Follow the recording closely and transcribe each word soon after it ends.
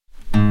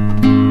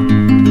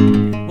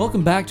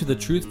Welcome back to the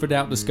Truth for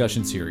Doubt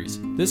discussion series.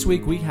 This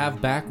week we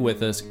have back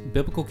with us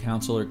biblical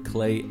counselor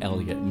Clay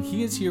Elliott, and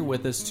he is here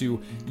with us to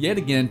yet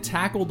again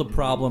tackle the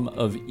problem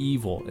of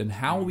evil and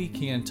how we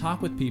can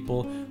talk with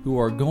people who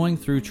are going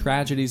through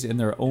tragedies in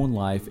their own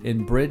life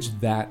and bridge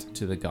that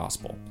to the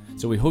gospel.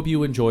 So we hope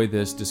you enjoy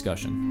this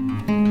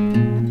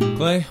discussion.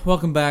 Clay,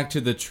 welcome back to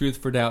the Truth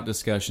for Doubt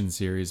discussion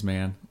series,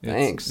 man.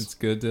 Thanks. It's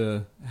good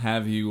to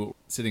have you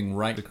sitting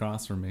right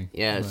across from me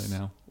right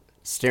now.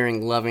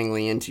 Staring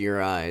lovingly into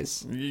your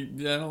eyes. I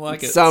don't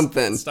like it.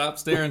 Something. Stop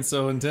staring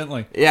so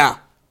intently. Yeah.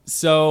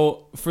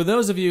 So, for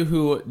those of you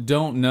who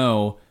don't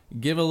know,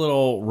 give a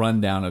little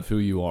rundown of who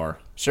you are.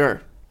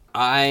 Sure.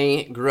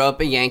 I grew up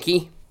a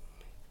Yankee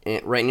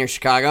right near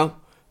Chicago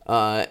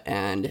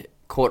and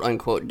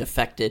quote-unquote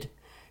defected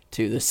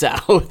to the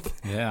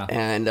South. Yeah.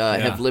 And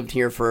have lived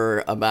here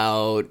for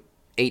about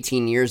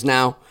 18 years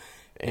now.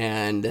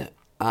 And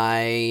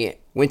I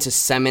went to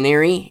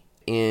seminary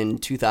in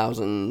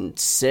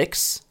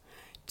 2006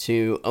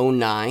 to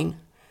 2009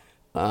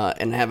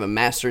 and have a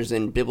master's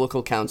in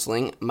biblical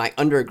counseling. My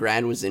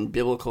undergrad was in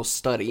biblical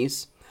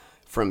studies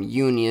from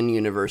Union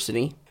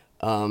University.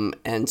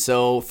 And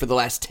so for the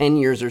last 10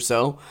 years or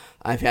so,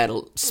 I've had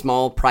a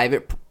small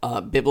private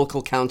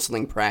biblical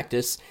counseling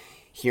practice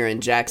here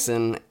in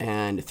Jackson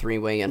and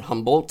Three-Way in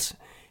Humboldt.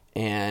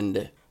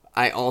 And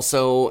I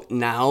also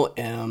now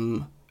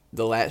am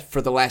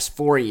for the last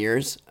 4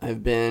 years,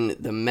 I've been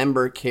the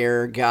member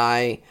care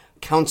guy,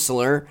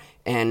 counselor,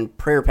 and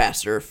prayer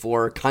pastor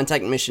for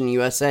Contact Mission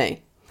USA.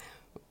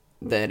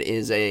 That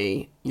is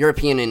a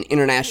European and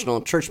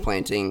international church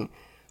planting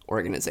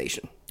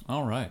organization.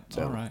 All right.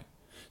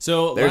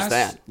 So there's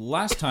that.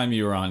 Last time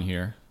you were on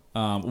here,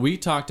 we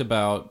talked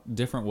about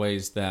different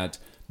ways that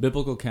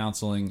biblical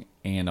counseling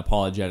and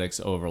apologetics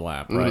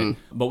overlap, right?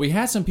 Mm-hmm. But we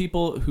had some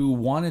people who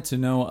wanted to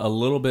know a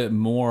little bit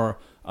more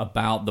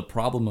about the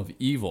problem of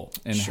evil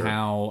and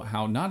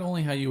how not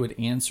only how you would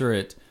answer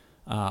it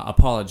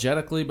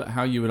apologetically, but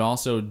how you would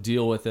also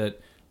deal with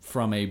it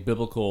from a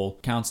biblical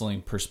counseling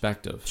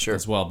perspective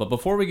as well. But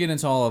before we get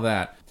into all of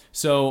that,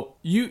 so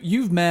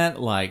you've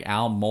met like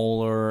Al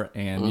Mohler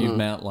and you've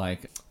met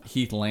like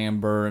Heath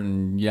Lambert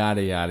and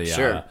yada yada yada.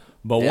 Sure.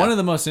 But one of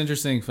the most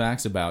interesting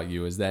facts about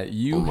you is that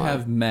you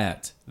have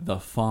met the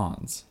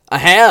Fonz. I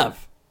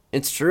have.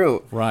 It's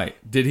true. Right.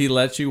 Did he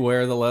let you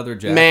wear the leather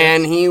jacket?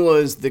 Man, he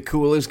was the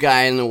coolest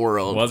guy in the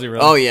world. Was he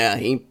really? Oh, yeah.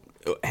 He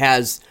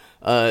has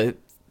a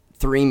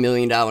 $3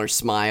 million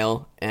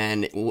smile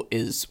and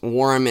is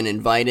warm and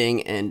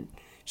inviting and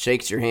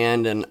shakes your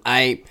hand. And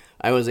I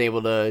was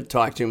able to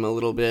talk to him a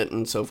little bit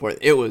and so forth.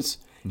 It was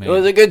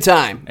a good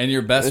time. And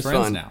you're best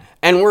friends fun. Now.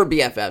 And we're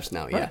BFFs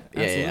now, right.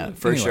 Yeah,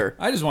 for anyway, sure.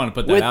 I just want to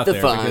put that With out the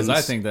there Fonz. Because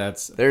I think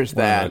that's one of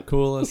the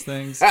coolest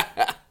things.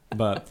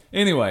 But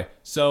anyway,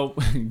 so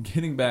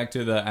getting back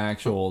to the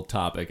actual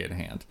topic at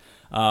hand,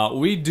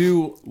 we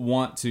do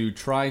want to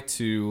try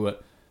to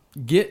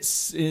get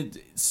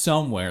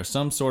somewhere,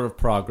 some sort of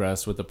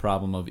progress with the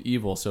problem of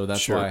evil. So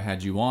that's why I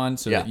had you on,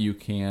 so that you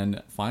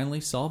can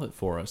finally solve it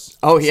for us.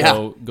 Oh, yeah.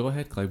 So go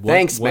ahead, Clay.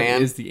 Thanks, man.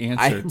 What is the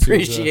answer I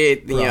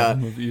appreciate to the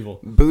problem of evil?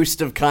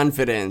 Boost of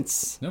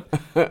confidence. Nope.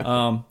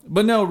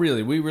 But no,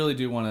 really, we really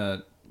do want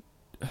to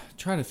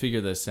try to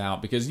figure this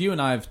out, because you and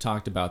I have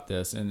talked about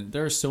this, and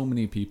there are so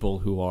many people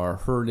who are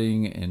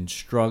hurting and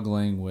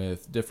struggling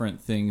with different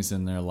things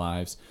in their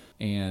lives,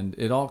 and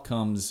it all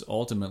comes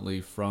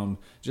ultimately from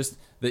just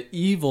the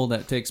evil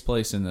that takes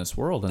place in this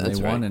world, and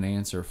they want an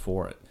answer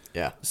for it.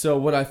 Yeah. So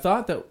what I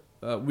thought that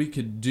we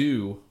could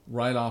do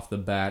right off the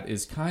bat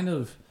is kind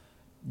of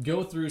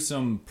go through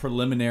some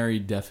preliminary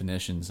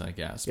definitions, I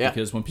guess,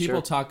 because when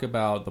people talk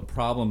about the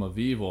problem of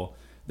evil,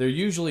 they're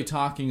usually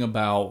talking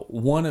about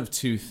one of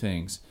two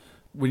things.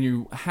 When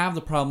you have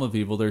the problem of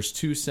evil, there's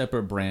two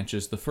separate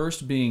branches. The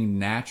first being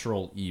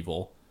natural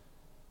evil,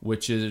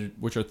 which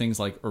are things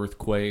like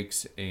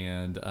earthquakes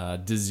and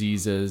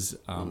diseases,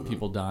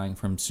 people dying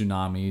from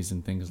tsunamis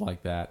and things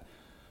like that.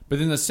 But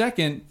then the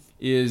second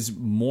is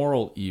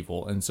moral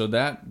evil, and so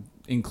that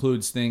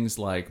includes things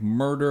like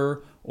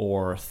murder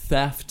or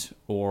theft,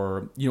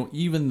 or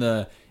even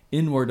the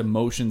inward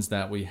emotions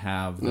that we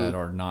have that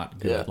are not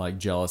good, like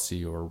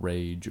jealousy or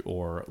rage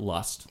or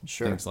lust,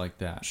 things like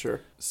that. Sure.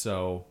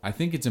 So I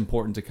think it's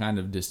important to kind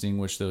of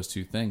distinguish those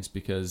two things,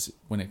 because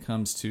when it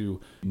comes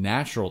to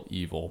natural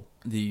evil,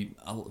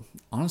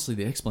 honestly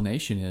the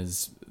explanation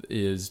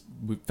is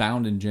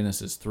found in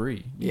Genesis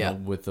 3.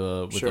 With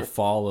the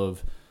fall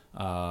of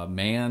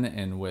man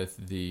and with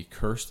the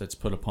curse that's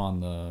put upon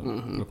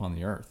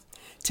the earth.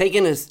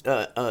 Taking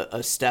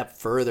a step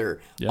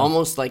further,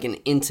 almost like an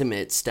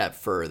intimate step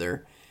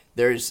further,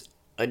 there's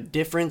a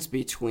difference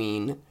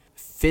between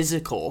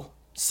physical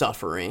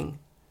suffering,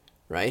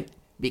 right,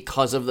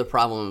 because of the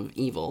problem of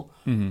evil,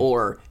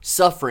 or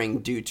suffering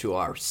due to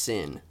our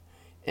sin.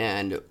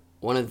 And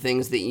one of the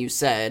things that you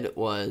said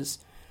was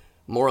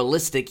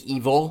moralistic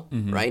evil,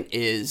 right,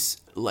 is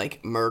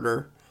like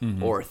murder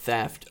or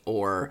theft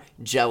or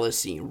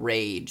jealousy,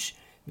 rage,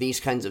 these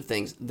kinds of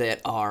things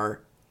that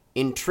are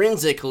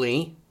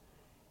intrinsically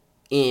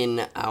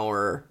in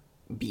our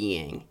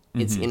being,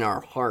 It's in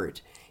our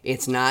heart.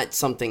 It's not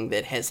something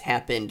that has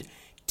happened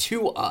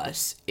to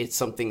us. It's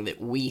something that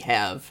we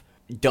have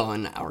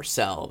done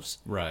ourselves.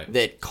 Right.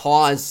 That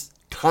cause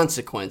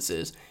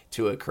consequences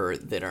to occur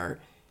that are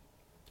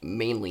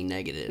mainly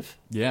negative.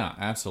 Yeah,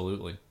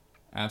 absolutely.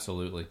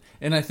 Absolutely.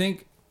 And I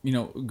think,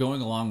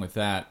 going along with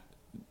that,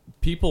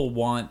 people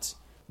want,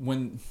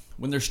 when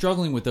they're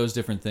struggling with those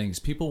different things,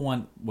 people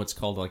want what's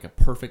called like a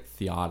perfect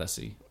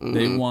theodicy.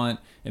 They want,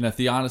 and a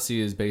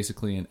theodicy is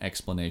basically an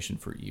explanation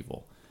for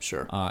evil.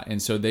 Sure.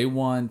 And so they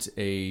want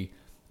a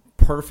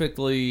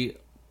perfectly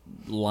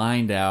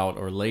lined out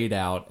or laid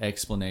out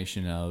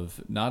explanation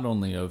of not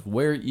only of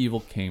where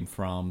evil came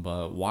from,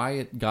 but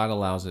why God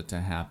allows it to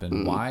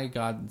happen, why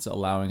God's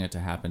allowing it to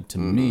happen to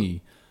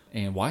me,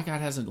 and why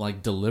God hasn't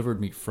like delivered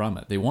me from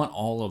it. They want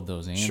all of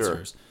those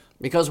answers. Sure.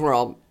 Because we're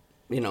all,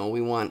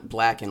 we want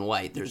black and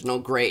white. There's no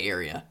gray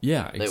area.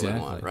 Yeah, exactly. That we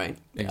want, right?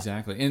 Yeah.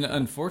 Exactly. And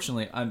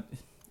unfortunately,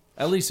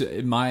 at least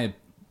in my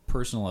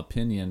personal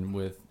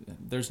opinion,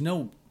 there's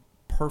no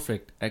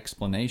perfect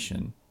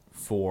explanation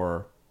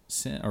for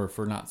sin, or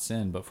for not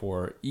sin, but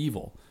for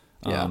evil,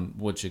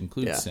 which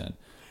includes sin.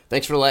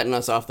 Thanks for letting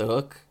us off the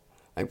hook.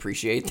 I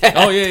appreciate that.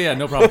 Oh, yeah,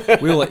 no problem.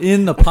 We will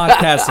end the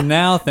podcast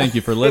now. Thank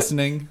you for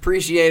listening.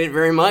 Appreciate it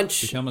very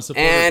much. Become a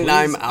supporter, and please.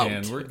 I'm out.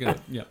 And we're good.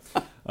 Yeah.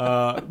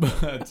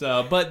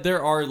 But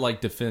there are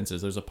like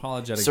defenses. There's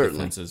apologetic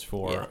defenses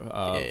for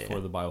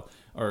the Bible,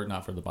 or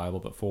not for the Bible,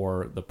 but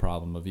for the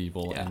problem of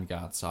evil and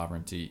God's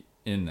sovereignty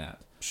in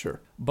that.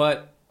 Sure.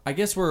 But I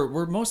guess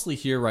we're mostly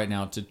here right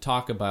now to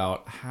talk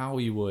about how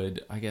we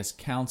would, I guess,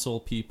 counsel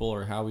people,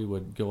 or how we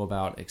would go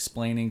about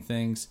explaining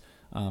things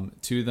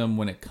to them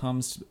when it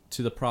comes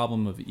to the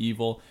problem of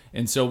evil.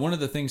 And so one of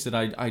the things that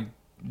I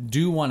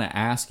do want to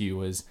ask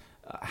you is,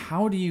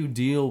 how do you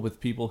deal with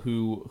people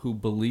who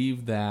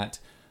believe that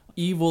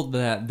evil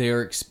that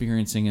they're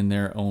experiencing in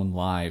their own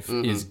life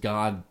is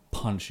God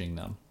punishing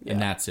them,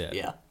 and that's it?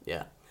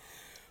 Yeah.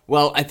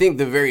 Well, I think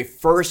the very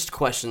first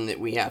question that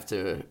we have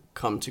to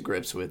come to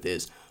grips with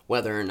is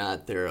whether or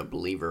not they're a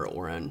believer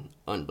or an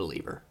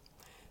unbeliever.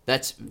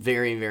 That's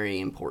very, very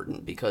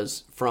important,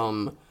 because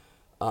from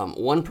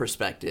one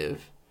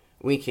perspective,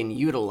 we can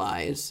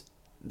utilize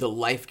the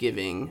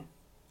life-giving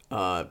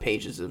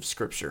pages of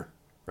Scripture,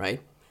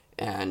 right?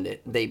 And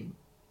they,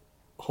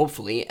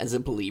 hopefully, as a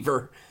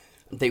believer,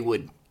 they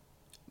would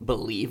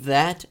believe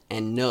that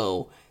and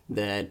know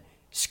that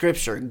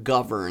Scripture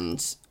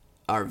governs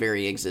our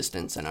very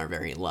existence and our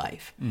very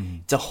life.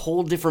 It's a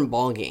whole different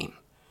ballgame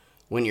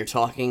when you're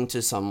talking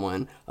to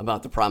someone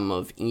about the problem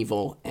of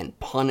evil and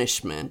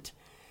punishment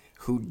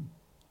who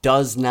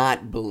does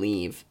not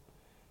believe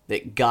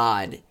that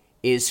God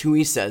is who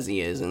he says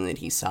he is and that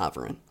he's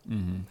sovereign.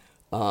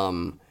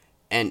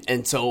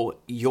 And so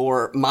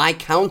my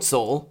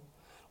counsel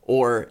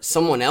or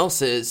someone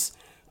else's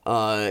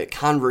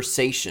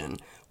conversation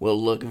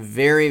will look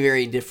very,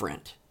 very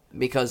different,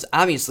 because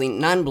obviously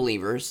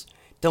non-believers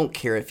don't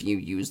care if you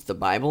use the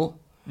Bible,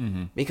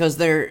 because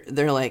they're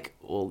like,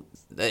 well,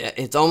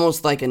 it's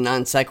almost like a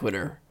non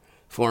sequitur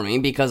for me,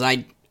 because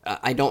I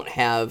don't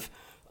have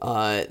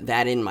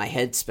that in my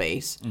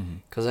headspace,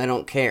 because I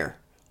don't care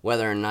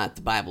whether or not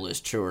the Bible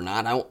is true or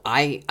not.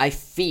 I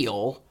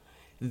feel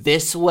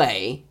this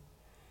way,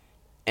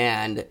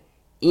 and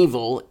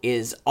evil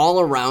is all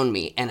around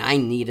me, and I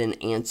need an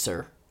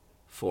answer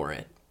for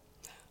it.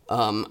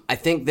 I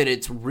think that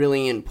it's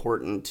really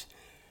important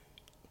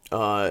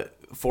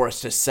for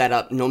us to set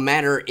up, no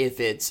matter if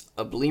it's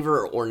a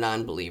believer or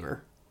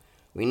non-believer,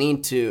 we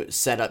need to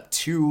set up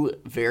two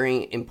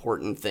very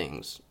important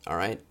things, all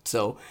right?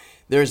 So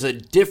there's a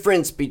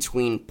difference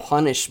between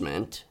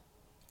punishment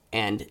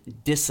and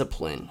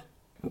discipline,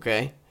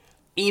 okay?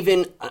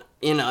 Even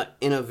in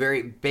a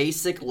very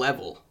basic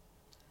level,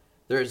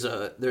 there's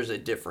a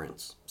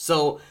difference.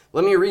 So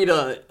let me read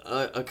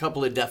a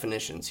couple of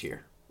definitions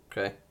here,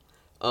 okay,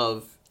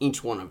 of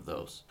each one of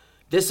those.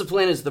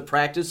 Discipline is the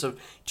practice of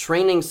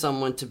training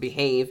someone to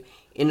behave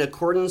in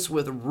accordance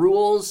with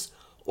rules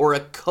or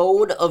a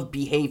code of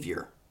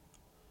behavior.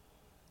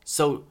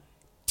 So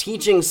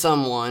teaching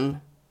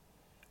someone,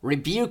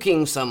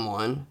 rebuking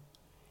someone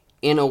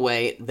in a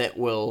way that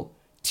will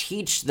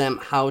teach them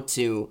how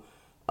to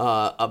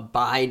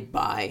abide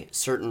by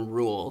certain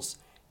rules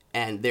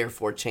and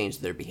therefore change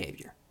their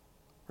behavior,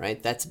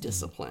 right? That's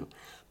discipline.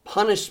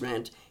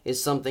 Punishment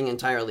is something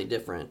entirely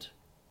different.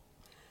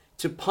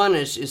 To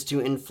punish is to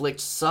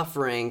inflict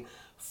suffering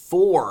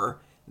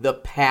for the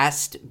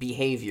past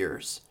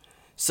behaviors.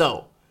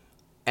 So,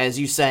 as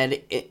you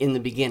said in the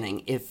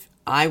beginning, if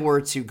I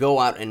were to go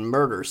out and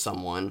murder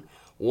someone,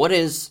 what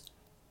is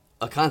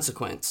a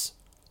consequence?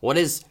 What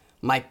is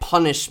my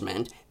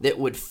punishment that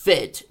would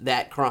fit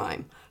that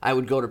crime? I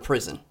would go to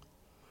prison,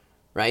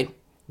 right?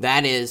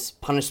 That is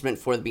punishment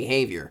for the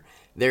behavior.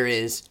 There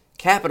is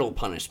capital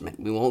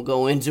punishment. We won't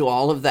go into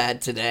all of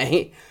that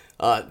today.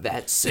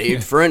 That's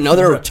saved for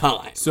another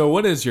time. So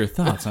what is your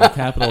thoughts on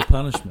capital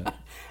punishment?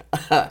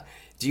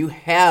 Do you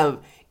have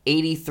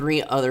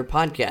 83 other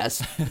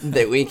podcasts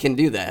that we can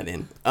do that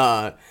in?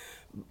 But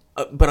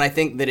I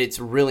think that it's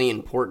really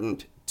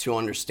important to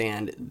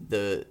understand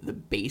the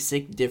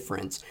basic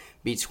difference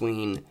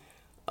between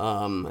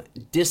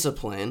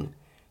discipline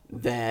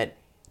that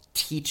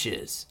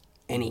teaches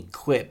and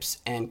equips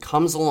and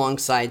comes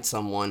alongside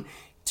someone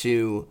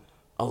to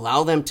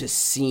allow them to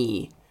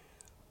see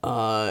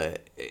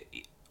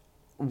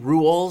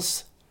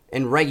rules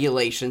and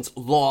regulations,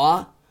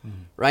 law,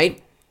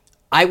 right?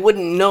 I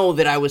wouldn't know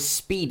that I was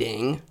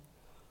speeding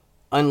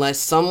unless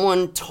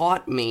someone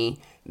taught me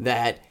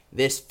that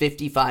this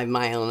 55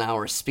 mile an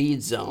hour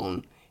speed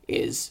zone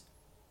is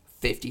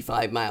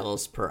 55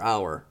 miles per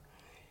hour.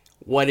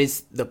 What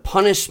is the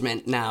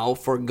punishment now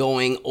for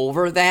going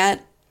over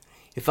that?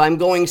 If I'm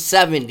going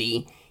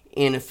 70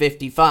 in a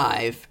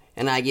 55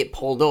 and I get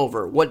pulled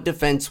over, what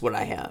defense would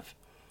I have?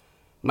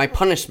 My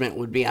punishment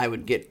would be I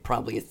would get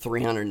probably a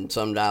 $300 and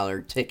some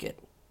ticket.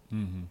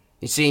 Mm-hmm.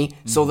 You see?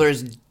 Mm-hmm. So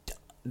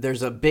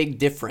there's a big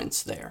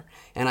difference there.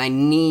 And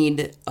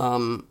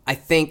I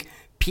think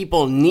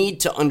people need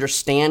to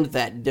understand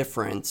that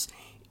difference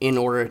in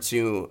order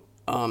to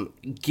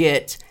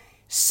get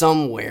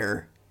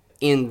somewhere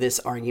in this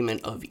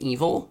argument of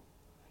evil,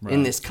 right,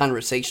 in this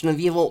conversation of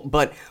evil.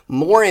 But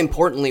more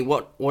importantly,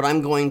 what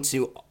I'm going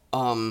to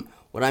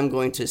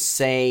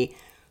say,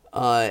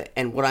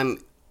 and what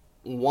I'm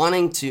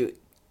wanting to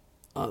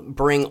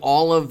bring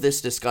all of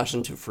this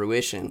discussion to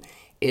fruition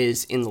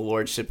is in the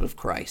Lordship of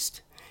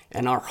Christ.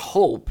 And our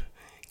hope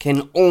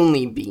can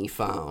only be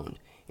found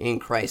in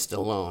Christ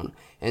alone.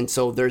 And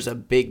so there's a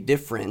big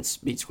difference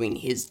between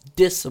his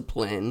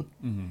discipline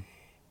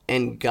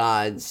and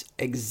God's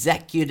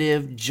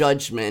executive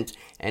judgment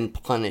and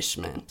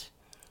punishment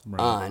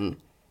on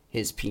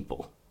his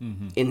people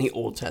in the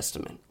Old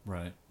Testament.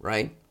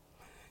 Right?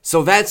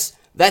 So that's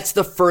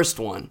the first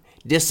one,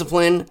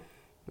 discipline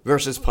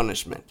versus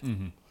punishment.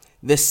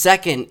 The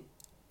second,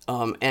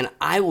 and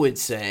I would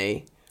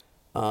say,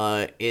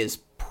 is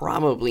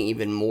probably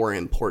even more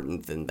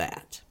important than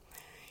that.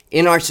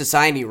 In our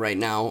society right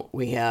now,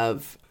 we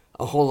have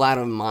a whole lot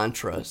of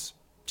mantras.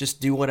 Just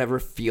do whatever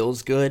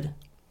feels good.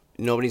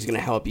 Nobody's going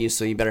to help you,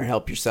 so you better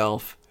help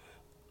yourself.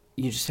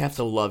 You just have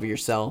to love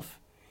yourself.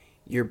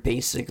 You're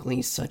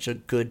basically such a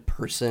good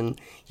person.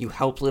 You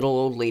help little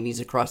old ladies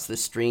across the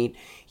street.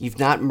 You've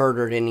not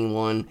murdered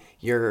anyone.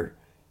 You're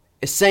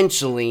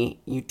essentially,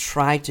 you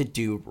try to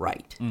do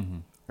right,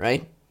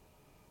 right?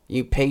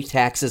 You pay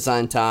taxes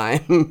on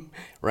time,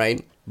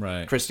 right?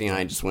 Right. Christy and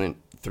I just went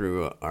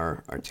through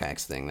our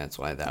tax thing. That's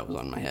why that was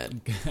on my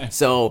head.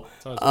 So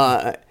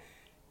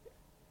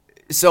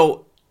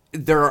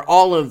there are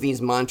all of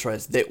these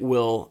mantras that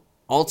will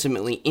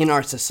ultimately, in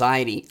our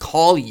society,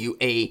 call you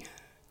a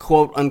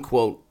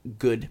quote-unquote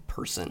good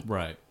person.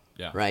 Right,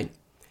 yeah. Right?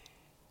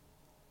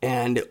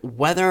 And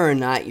whether or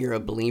not you're a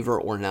believer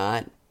or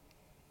not,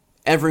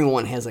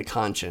 everyone has a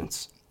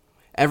conscience.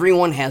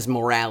 Everyone has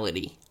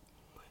morality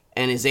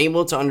and is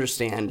able to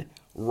understand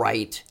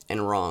right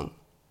and wrong.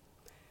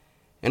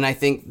 And I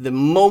think the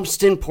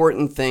most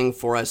important thing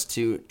for us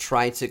to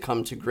try to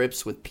come to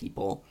grips with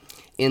people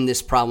in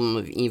this problem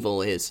of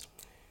evil is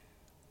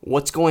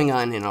what's going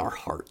on in our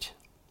heart.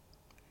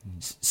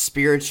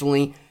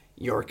 Spiritually,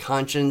 your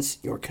conscience,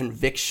 your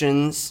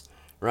convictions,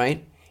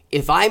 right?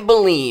 If I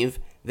believe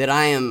that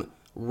I am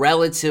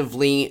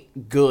relatively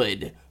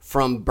good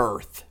from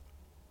birth,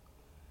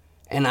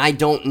 and I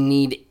don't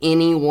need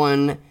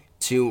anyone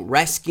to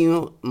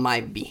rescue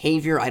my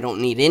behavior, I don't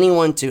need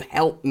anyone to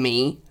help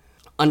me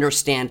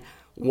understand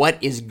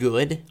what is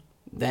good,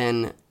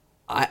 then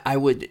I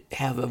would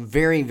have a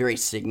very, very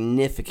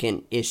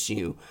significant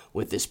issue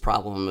with this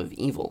problem of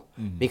evil.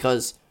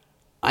 Because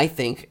I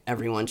think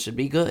everyone should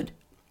be good.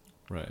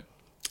 Right.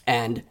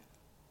 And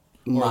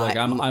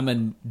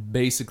I'm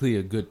basically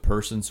a good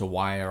person, so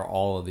why are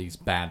all of these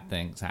bad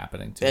things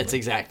happening to me? That's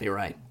exactly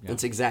right. Yeah.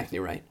 That's exactly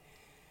right.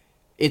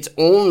 It's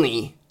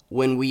only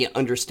when we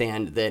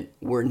understand that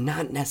we're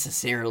not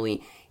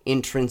necessarily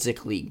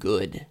intrinsically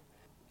good.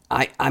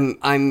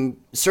 I'm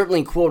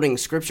certainly quoting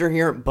scripture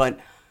here, but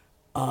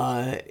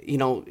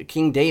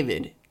King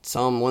David,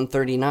 Psalm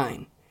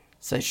 139,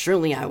 says,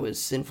 "Surely I was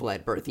sinful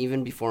at birth,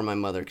 even before my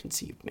mother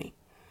conceived me."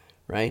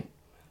 Right?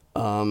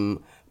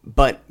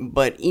 But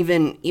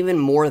even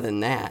more than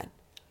that,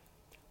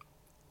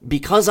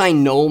 because I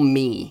know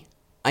me,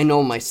 I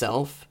know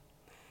myself,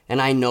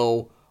 and I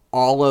know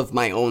all of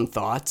my own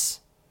thoughts,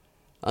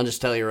 I'll just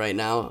tell you right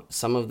now,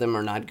 some of them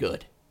are not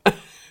good.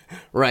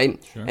 Right?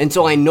 Sure. And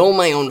so I know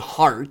my own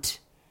heart,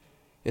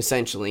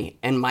 essentially,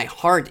 and my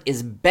heart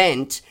is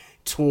bent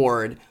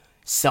toward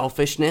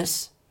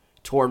selfishness,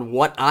 toward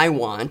what I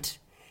want,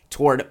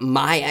 toward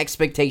my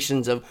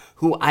expectations of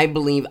who I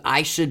believe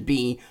I should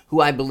be, who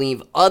I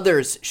believe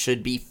others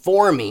should be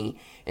for me,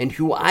 and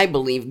who I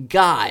believe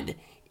God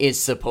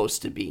is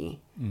supposed to be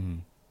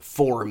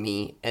for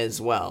me as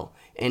well.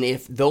 And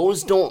if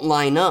those don't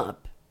line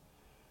up,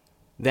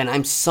 then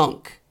I'm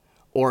sunk,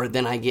 or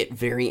then I get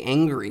very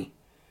angry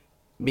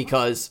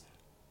because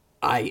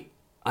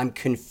I'm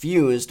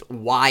confused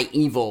why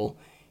evil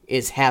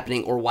is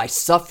happening or why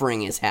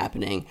suffering is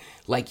happening,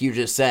 like you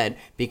just said,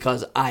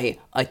 because I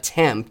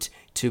attempt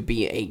to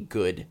be a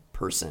good person.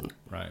 person,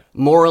 right,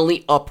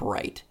 morally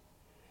upright.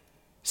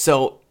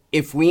 So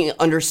if we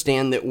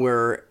understand that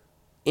we're,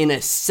 in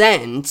a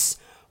sense,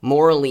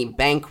 morally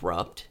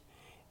bankrupt,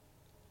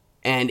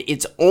 and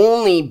it's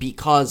only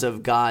because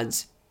of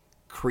God's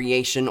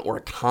creation or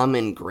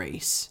common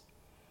grace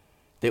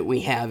that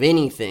we have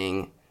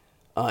anything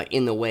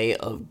in the way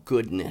of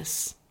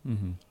goodness,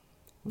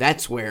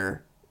 that's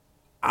where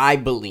I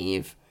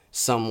believe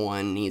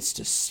someone needs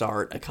to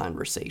start a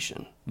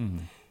conversation.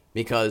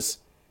 Because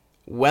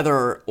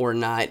whether or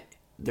not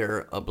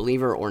they're a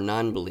believer or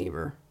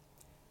non-believer,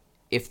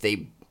 if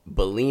they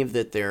believe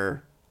that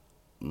they're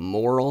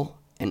moral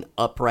and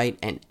upright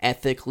and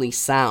ethically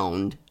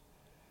sound,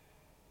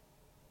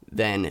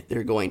 then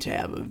they're going to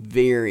have a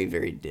very,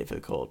 very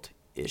difficult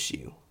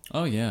issue.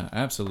 Oh, yeah,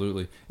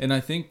 absolutely. And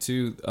I think,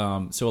 too,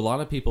 so a lot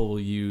of people will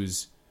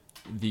use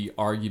the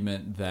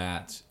argument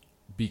that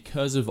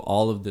because of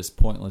all of this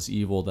pointless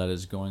evil that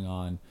is going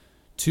on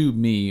to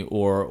me,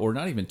 or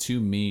not even to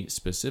me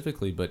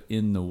specifically, but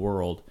in the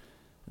world,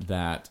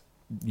 that,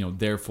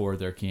 therefore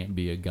there can't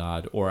be a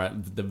God, or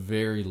at the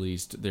very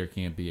least there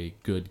can't be a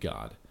good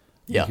God.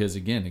 Yeah. Because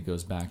again, it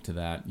goes back to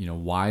that,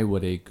 why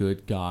would a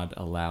good God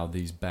allow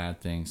these bad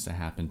things to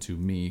happen to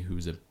me,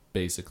 who's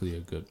basically a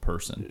good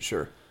person?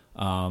 Sure.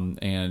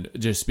 And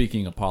just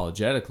speaking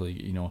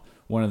apologetically,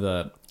 one of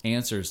the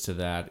answers to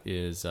that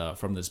is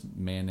from this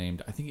man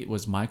named, I think it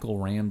was Michael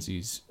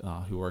Ramsey's,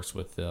 who works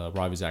with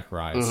Ravi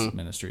Zacharias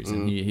Ministries,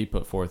 and he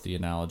put forth the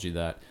analogy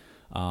that,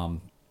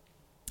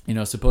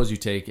 suppose you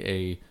take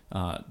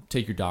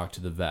your dog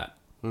to the vet,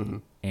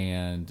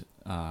 and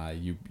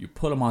you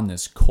put him on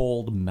this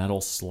cold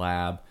metal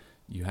slab.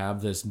 You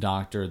have this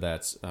doctor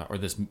that's or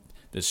this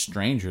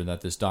stranger that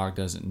this dog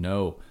doesn't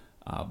know,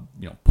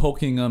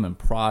 poking them and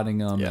prodding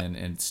them,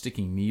 and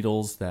sticking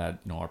needles that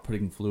are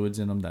putting fluids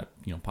in them that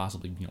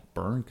possibly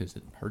burn because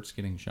it hurts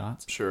getting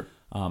shots. Sure.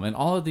 And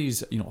all of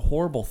these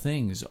horrible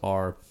things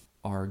are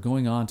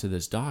going on to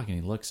this dog,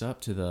 and he looks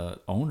up to the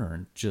owner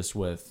and just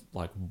with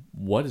like,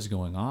 what is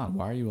going on?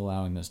 Why are you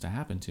allowing this to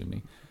happen to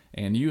me?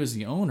 And you as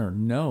the owner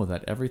know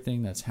that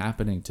everything that's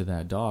happening to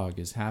that dog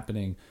is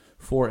happening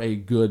for a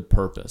good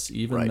purpose,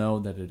 even though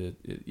that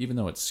even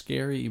though it's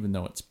scary, even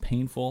though it's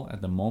painful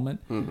at the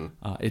moment,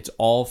 it's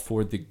all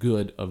for the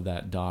good of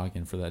that dog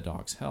and for that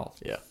dog's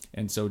health. Yeah.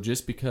 And so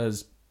just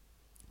because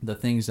the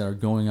things that are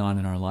going on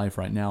in our life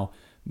right now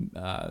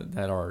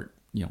that are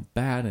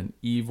bad and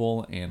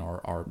evil and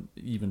are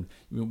even,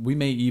 we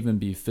may even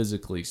be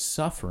physically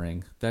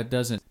suffering, that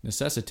doesn't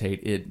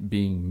necessitate it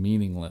being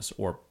meaningless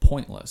or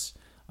pointless.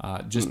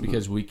 Just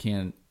because we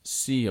can't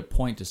see a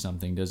point to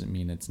something doesn't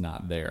mean it's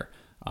not there.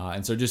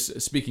 And so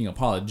just speaking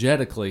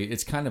apologetically,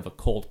 it's kind of a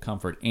cold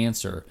comfort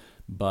answer,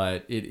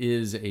 but it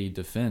is a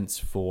defense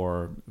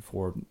for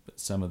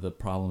some of the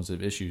problems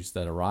of issues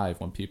that arise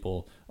when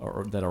people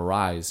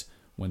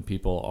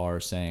are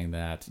saying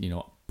that,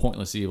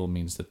 pointless evil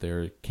means that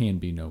there can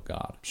be no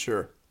God.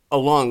 Sure.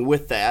 Along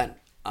with that,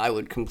 I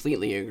would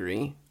completely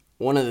agree.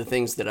 One of the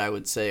things that I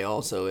would say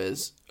also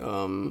is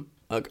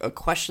a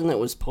question that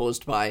was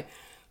posed by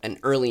an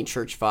early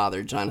church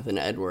father, Jonathan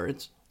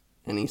Edwards,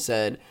 and he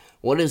said,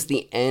 what is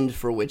the end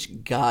for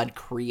which God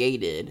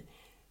created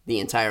the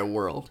entire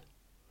world?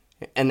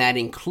 And that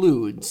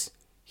includes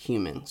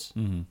humans.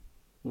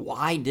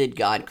 Why did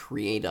God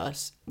create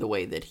us the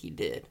way that he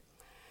did?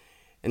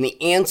 And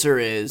the answer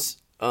is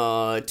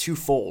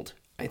twofold,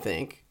 I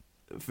think.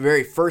 The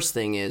very first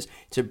thing is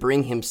to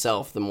bring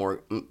himself the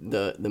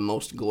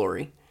most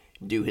glory,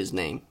 do his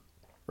name,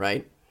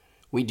 right?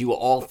 We do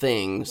all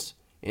things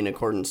in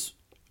accordance.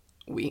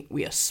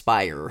 We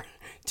aspire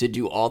to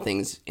do all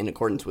things in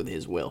accordance with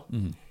his will,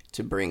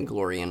 to bring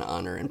glory and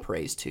honor and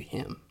praise to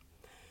him.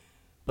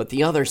 But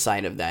the other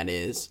side of that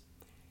is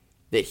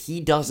that he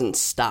doesn't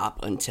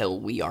stop until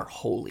we are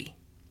holy,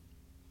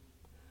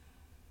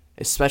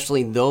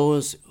 especially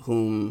those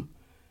whom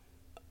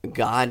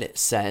God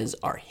says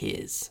are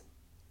his.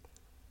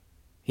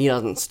 He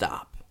doesn't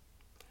stop.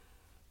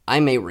 I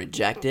may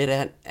reject it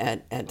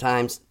at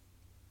times.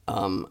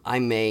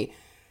 I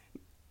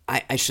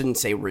shouldn't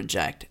say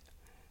reject.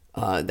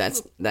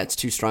 That's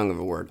too strong of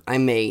a word. I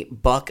may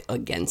buck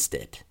against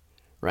it,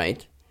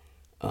 right?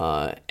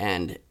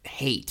 And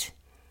hate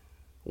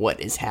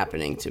what is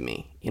happening to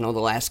me. The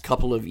last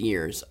couple of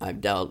years, I've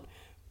dealt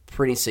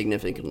pretty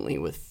significantly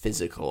with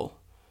physical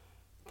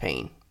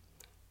pain.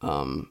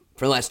 For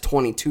the last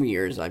 22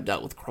 years, I've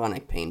dealt with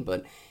chronic pain,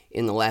 but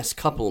in the last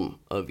couple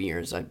of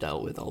years, I've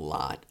dealt with a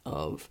lot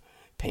of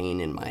pain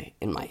in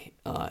my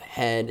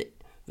head,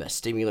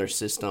 vestibular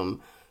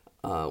system,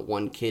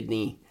 one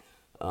kidney,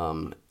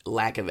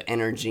 lack of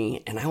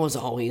energy, and I was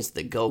always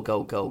the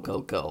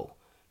go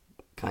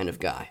kind of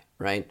guy,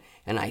 right?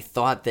 And I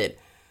thought that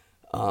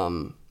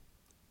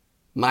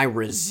my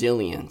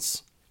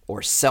resilience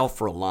or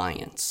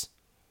self-reliance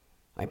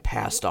I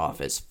passed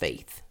off as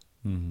faith.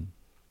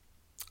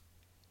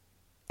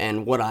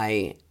 And what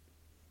I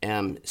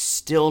am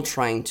still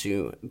trying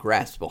to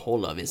grasp a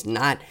hold of is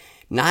not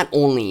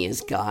only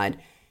is God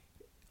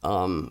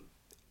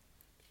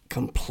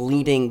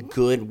completing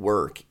good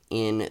work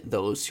in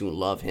those who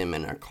love him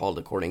and are called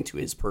according to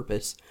his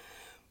purpose.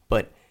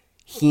 But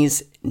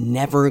he's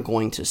never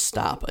going to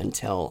stop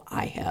until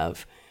I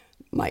have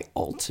my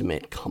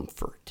ultimate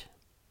comfort.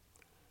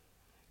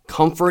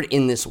 Comfort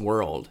in this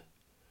world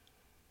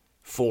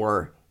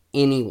for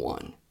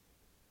anyone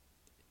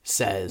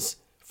says,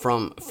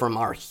 from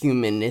our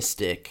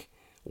humanistic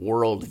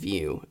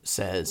worldview,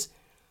 says,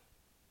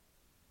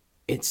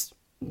 it's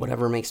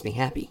whatever makes me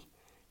happy.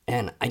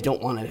 And I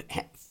don't want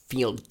to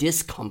feel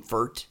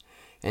discomfort.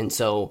 And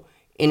so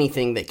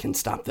anything that can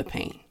stop the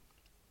pain,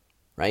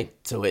 right?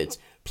 So it's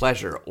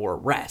pleasure or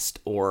rest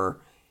or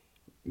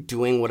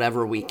doing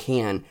whatever we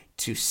can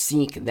to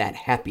seek that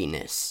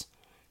happiness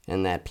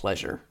and that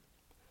pleasure.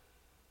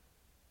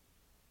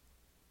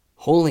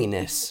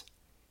 Holiness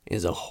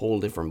is a whole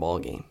different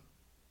ballgame.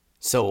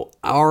 So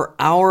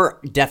our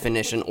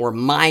definition, or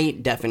my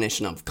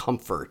definition of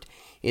comfort,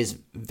 is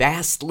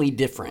vastly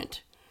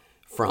different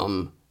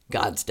from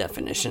God's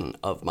definition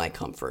of my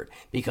comfort,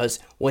 because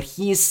what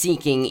he's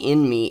seeking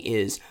in me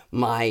is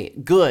my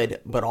good,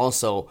 but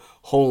also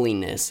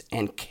holiness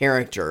and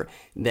character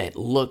that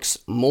looks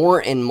more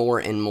and more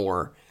and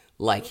more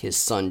like his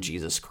son,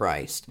 Jesus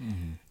Christ,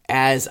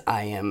 as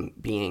I am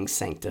being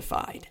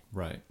sanctified.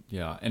 Right.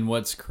 Yeah. And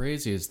what's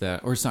crazy is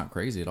that, or it's not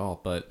crazy at all,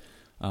 but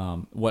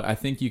what I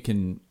think you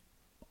can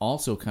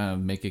also kind of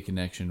make a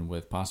connection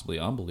with possibly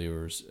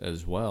unbelievers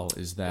as well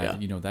is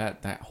that,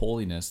 that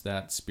holiness,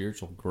 that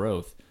spiritual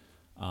growth,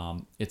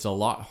 it's a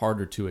lot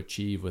harder to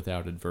achieve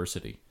without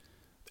adversity.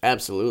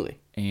 Absolutely.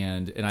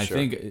 And I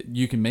think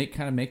you can make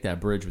that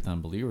bridge with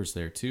unbelievers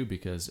there too,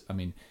 because I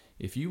mean,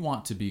 if you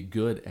want to be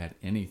good at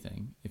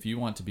anything, if you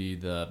want to be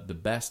the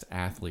best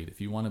athlete, if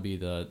you want to be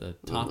the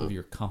top of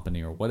your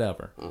company or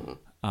whatever,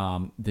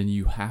 then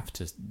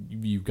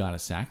you've got to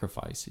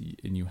sacrifice,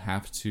 and you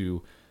have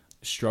to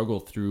struggle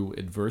through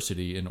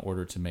adversity in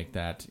order to make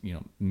that,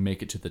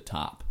 make it to the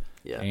top.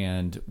 Yeah.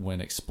 And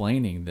when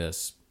explaining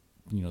this,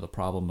 the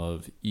problem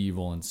of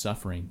evil and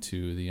suffering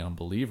to the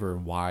unbeliever,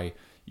 why,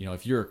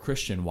 if you're a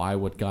Christian, why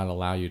would God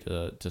allow you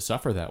to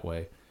suffer that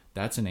way?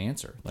 That's an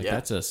answer.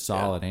 That's a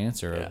solid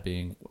answer of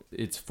being,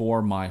 it's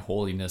for my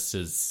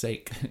holiness's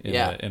sake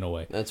in a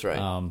way. That's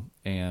right.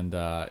 And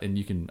I think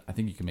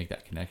you can make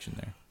that connection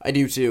there. I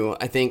do too.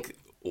 I think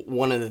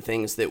one of the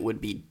things that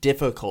would be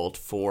difficult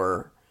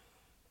for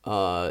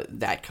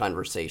that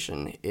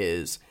conversation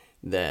is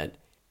that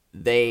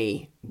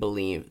they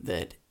believe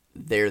that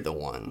they're the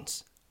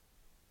ones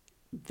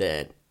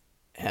that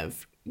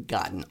have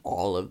gotten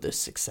all of the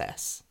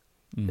success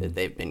that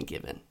they've been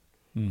given.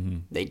 Mm-hmm.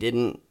 They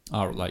didn't.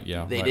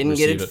 They didn't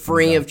get it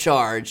free of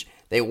charge.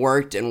 They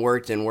worked and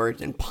worked and worked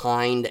and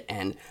pined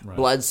and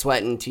blood,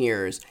 sweat, and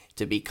tears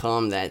to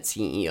become that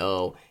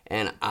CEO.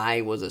 And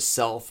I was a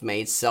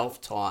self-made,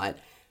 self-taught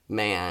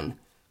man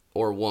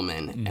or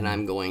woman, and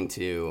I'm going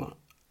to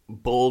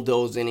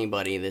bulldoze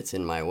anybody that's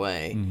in my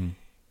way.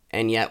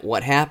 And yet,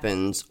 what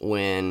happens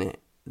when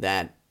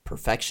that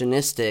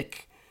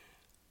perfectionistic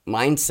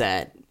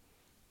mindset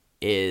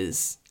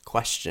is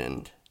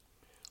questioned,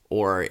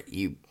 or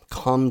you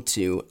come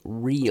to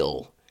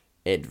real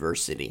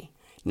adversity,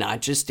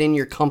 not just in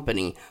your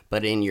company,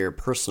 but in your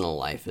personal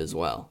life as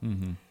well.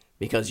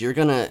 Because you're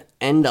going to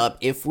end up,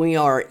 if we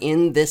are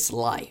in this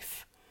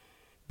life,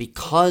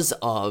 because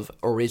of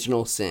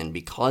original sin,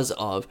 because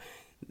of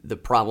the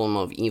problem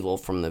of evil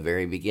from the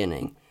very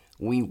beginning,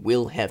 we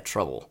will have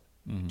trouble.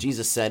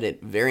 Jesus said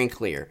it very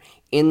clear.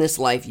 In this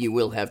life you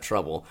will have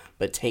trouble,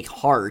 but take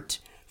heart,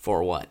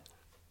 for what?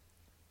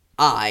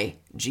 I,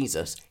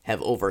 Jesus,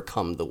 have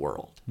overcome the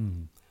world.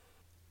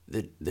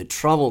 The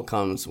trouble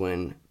comes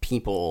when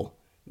people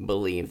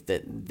believe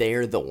that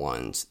they're the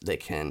ones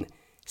that can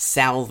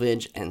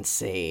salvage and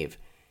save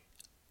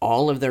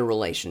all of their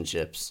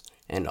relationships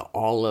and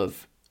all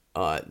of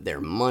their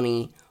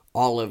money,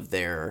 all of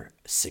their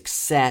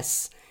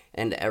success,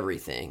 and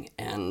everything.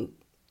 And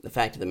the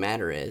fact of the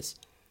matter is,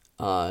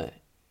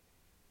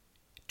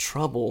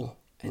 trouble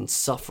and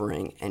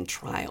suffering and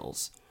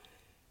trials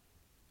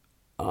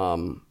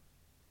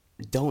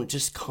don't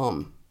just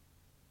come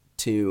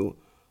to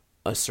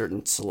a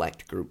certain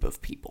select group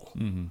of people.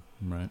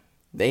 Right.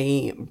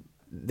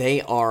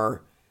 They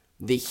are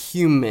the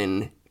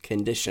human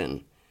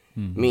condition,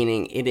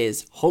 meaning it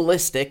is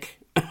holistic,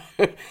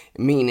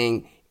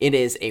 meaning it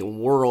is a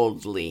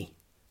worldly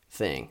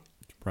thing.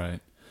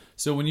 Right.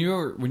 So when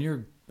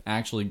you're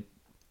actually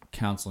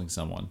counseling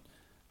someone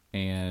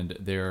and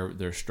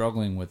they're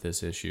struggling with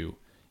this issue,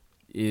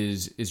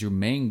 is your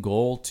main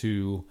goal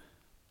to,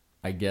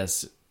 I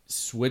guess,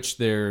 switch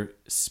their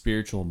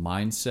spiritual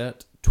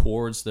mindset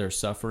towards their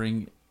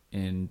suffering,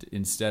 and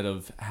instead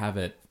of have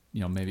it,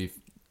 maybe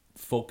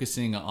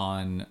focusing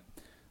on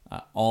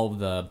all of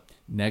the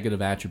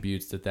negative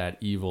attributes that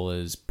evil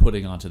is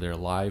putting onto their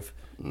life,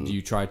 do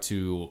you try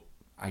to,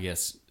 I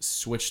guess,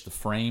 switch the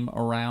frame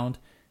around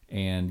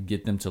and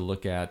get them to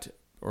look at,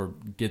 or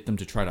get them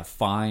to try to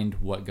find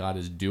what God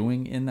is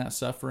doing in that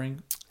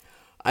suffering?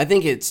 I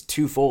think it's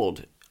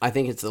twofold. I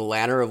think it's the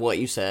latter of what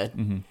you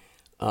said.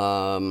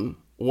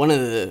 one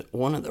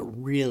of the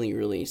really,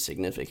 really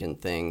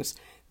significant things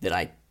that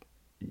I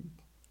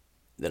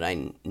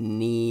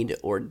need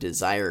or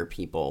desire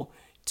people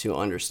to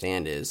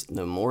understand is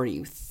the more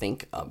you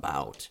think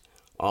about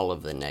all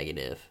of the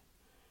negative.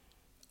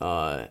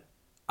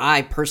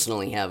 I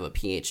personally have a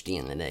PhD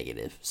in the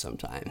negative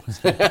sometimes.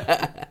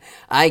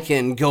 I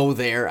can go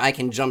there. I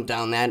can jump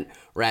down that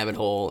rabbit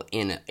hole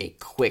in a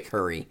quick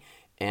hurry.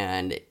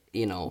 And,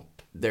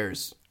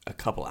 there's a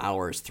couple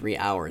hours, 3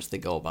 hours to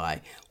go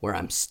by where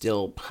I'm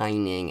still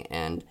pining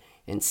and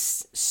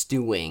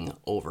stewing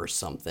over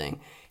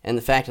something. And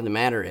the fact of the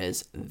matter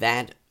is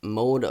that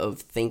mode of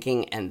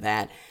thinking and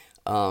that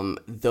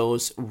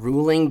those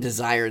ruling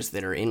desires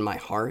that are in my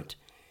heart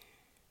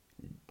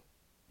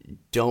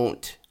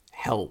don't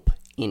help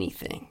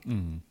anything.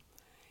 Mm-hmm.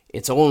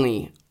 It's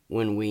only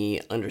when we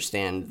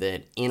understand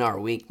that in our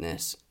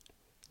weakness,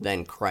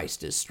 then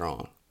Christ is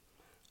strong.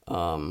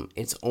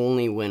 It's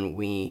only when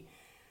we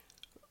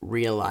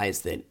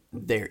realize that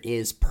there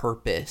is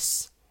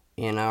purpose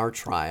in our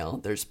trial,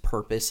 there's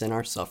purpose in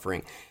our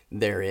suffering,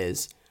 there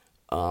is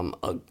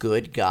a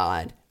good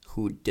God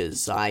who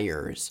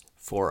desires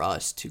for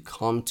us to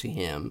come to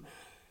him,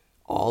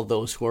 all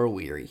those who are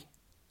weary,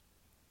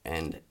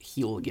 and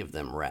he will give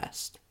them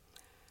rest.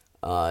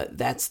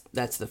 That's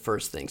the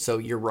first thing. So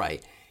you're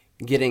right,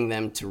 getting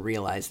them to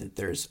realize that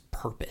there's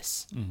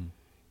purpose. Mm-hmm.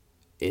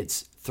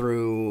 It's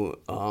through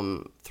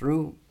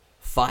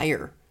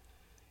fire.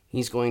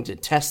 He's going to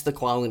test the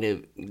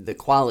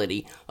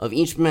quality of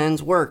each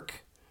man's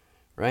work,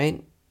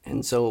 right?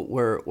 And so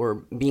we're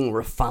being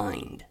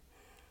refined.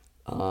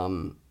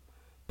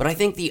 But I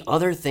think the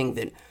other thing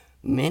that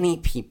many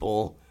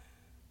people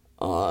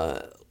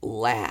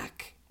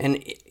lack,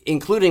 and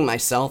including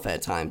myself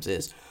at times,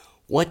 is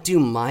what do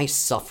my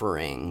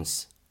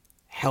sufferings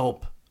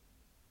help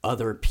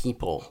other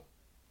people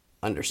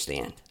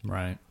understand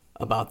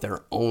about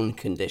their own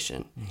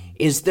condition? Mm-hmm.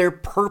 Is there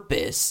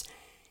purpose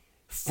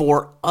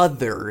for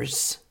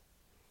others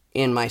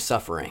in my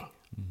suffering?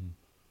 Mm-hmm.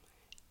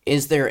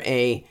 Is there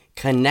a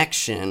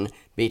connection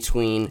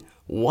between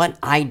what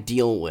I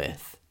deal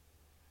with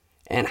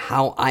and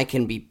how I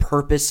can be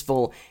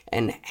purposeful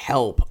and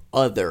help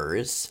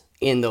others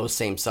in those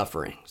same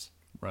sufferings?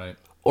 Right.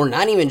 Or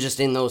not even just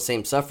in those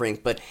same sufferings,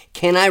 but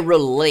can I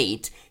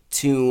relate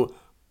to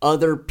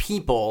other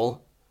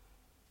people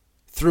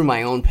through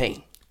my own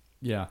pain?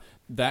 Yeah,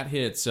 that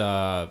hits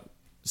 2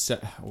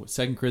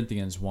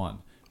 Corinthians 1,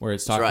 where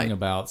it's talking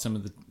about some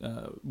of the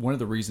one of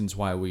the reasons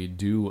why we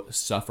do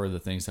suffer the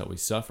things that we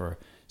suffer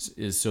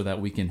is so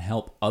that we can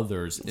help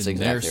others in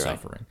their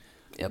suffering.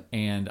 Yep.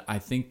 And I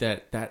think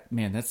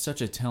that's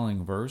such a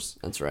telling verse.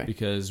 That's right.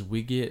 Because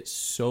we get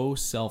so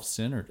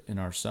self-centered in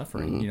our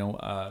suffering,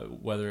 Mm-hmm.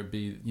 Whether it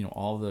be,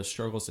 all the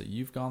struggles that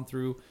you've gone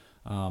through,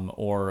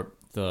 or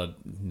the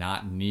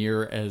not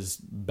near as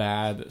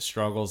bad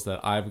struggles that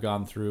I've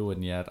gone through,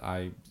 and yet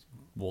I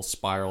will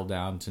spiral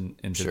down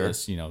into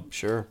this,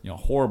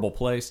 horrible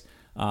place.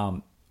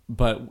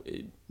 But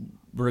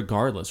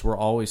regardless, we're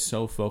always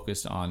so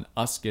focused on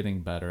us getting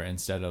better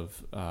instead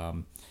of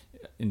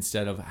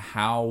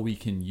how we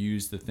can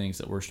use the things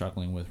that we're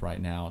struggling with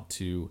right now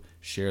to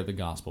share the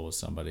gospel with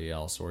somebody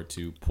else or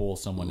to pull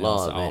someone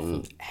else out. Love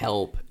and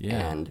help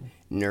and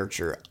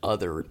nurture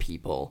other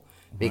people.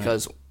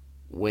 Because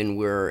when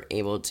we're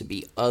able to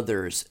be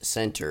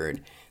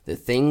others-centered, the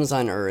things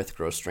on earth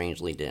grow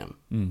strangely dim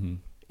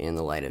in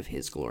the light of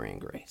his glory and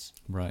grace.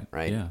 Right.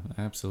 Right? Yeah,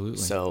 absolutely.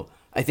 So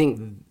I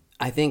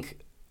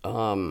think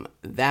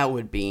that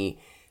would be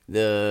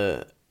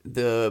the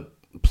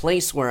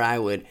place where I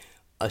would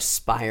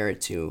aspire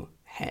to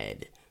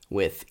head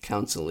with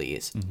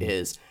counselees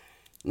is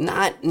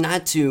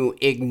not to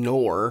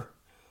ignore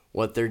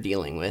what they're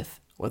dealing with,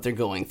 what they're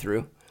going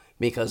through,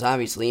 because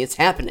obviously it's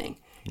happening.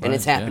 And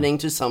it's happening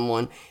to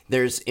someone.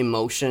 There's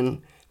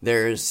emotion,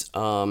 there's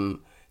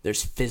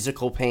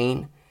physical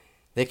pain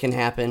that can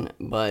happen,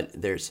 but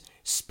there's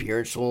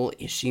spiritual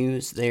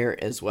issues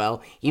there as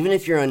well. Even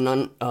if you're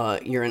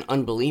you're an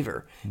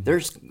unbeliever,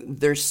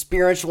 there's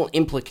spiritual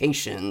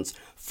implications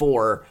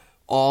for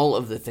all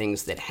of the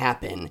things that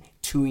happen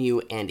to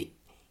you and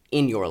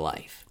in your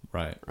life.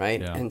 Right.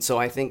 Yeah. And so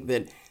I think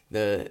that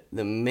the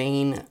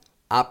main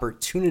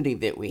opportunity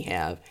that we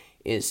have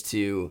is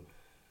to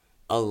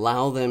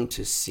allow them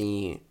to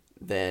see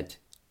that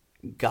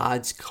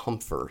God's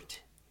comfort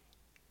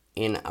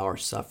in our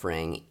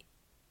suffering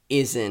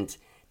isn't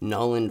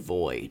null and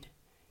void.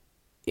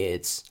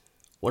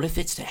 What if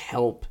it's to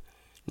help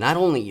not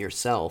only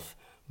yourself,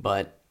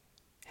 but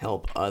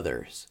help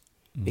others?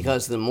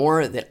 Because the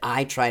more that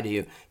I try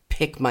to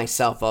pick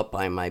myself up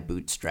by my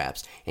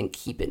bootstraps and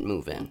keep it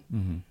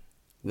moving,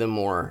 the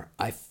more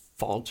I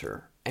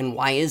falter. And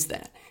why is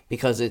that?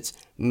 Because it's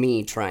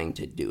me trying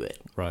to do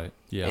it. Right.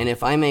 Yeah. And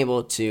if I'm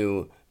able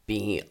to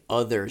be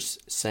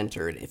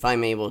others-centered, if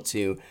I'm able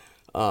to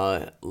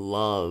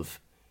love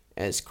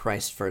as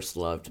Christ first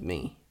loved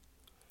me,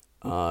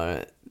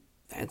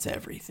 that's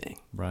everything.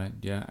 Right.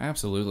 Yeah,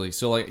 absolutely.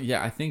 So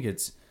I think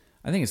it's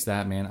I think it's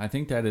that, man. I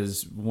think that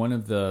is one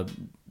of the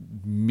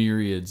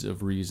myriads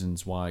of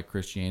reasons why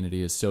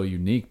Christianity is so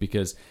unique,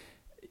 because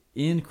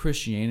in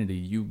Christianity,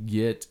 you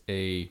get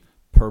a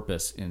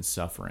purpose in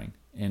suffering,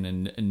 and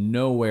in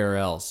nowhere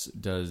else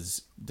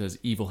does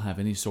evil have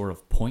any sort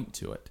of point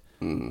to it.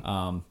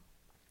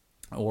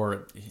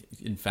 Or,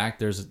 in fact,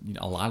 there's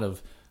a lot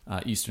of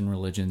Eastern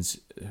religions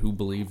who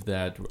believe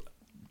that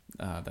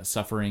that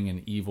suffering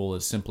and evil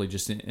is simply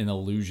just an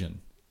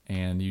illusion,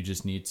 and you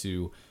just need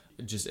to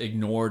just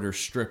ignore it or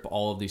strip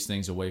all of these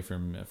things away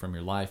from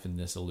your life, and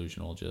this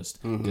illusion will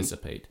just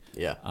dissipate.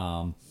 Yeah.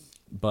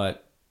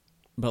 But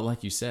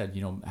like you said,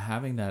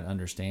 having that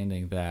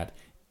understanding that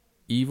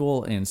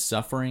evil and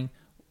suffering,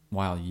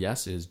 while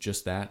yes, is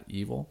just that,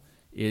 evil,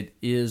 it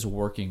is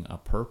working a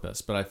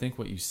purpose. But I think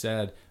what you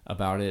said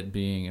about it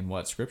being, and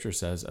what Scripture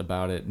says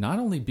about it, not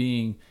only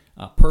being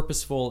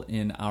purposeful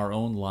in our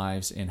own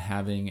lives and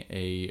having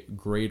a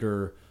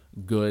greater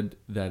good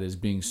that is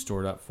being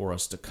stored up for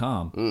us to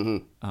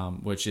come,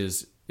 which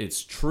is,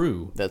 it's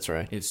true. That's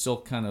right. It's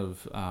still kind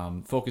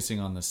of focusing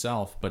on the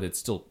self, but it's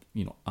still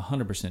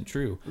 100%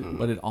 true.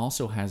 But it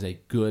also has a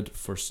good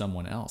for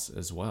someone else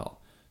as well.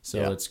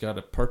 So it's got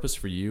a purpose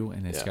for you,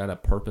 and it's got a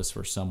purpose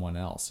for someone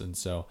else. And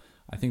so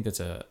I think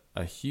that's a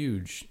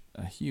huge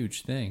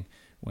thing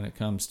when it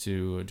comes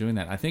to doing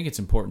that. I think it's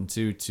important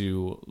too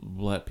to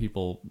let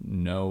people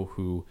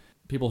know,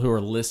 people who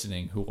are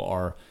listening, who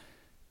are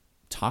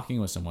talking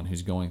with someone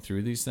who's going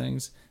through these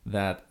things,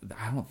 that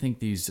I don't think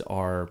these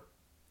are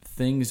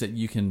things that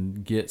you can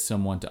get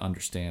someone to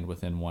understand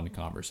within one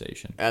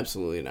conversation.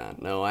 Absolutely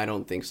not. No, I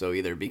don't think so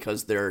either,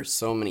 because there are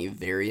so many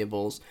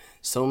variables,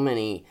 so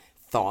many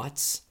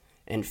thoughts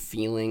and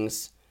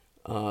feelings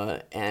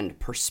and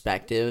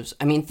perspectives.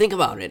 I mean, think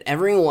about it.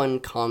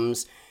 Everyone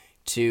comes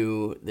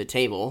to the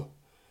table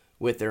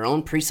with their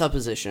own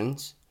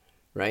presuppositions,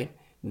 right?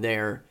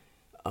 Their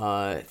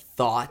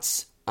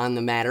thoughts on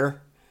the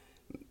matter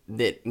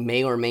that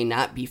may or may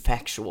not be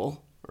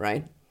factual,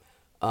 right?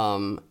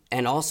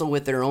 And also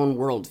with their own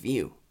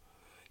worldview.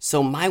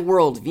 So my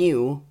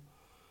worldview,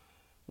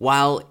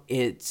 while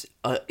it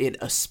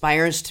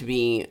aspires to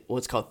be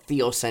what's called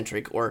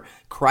theocentric or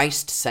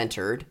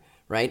Christ-centered,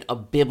 right, a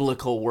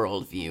biblical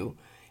worldview,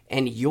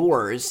 and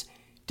yours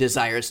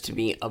desires to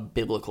be a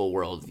biblical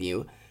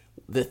worldview,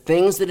 the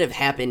things that have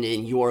happened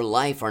in your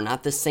life are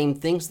not the same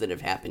things that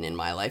have happened in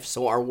my life.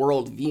 So our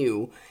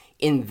worldview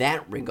in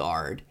that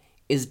regard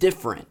is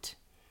different.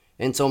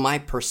 And so my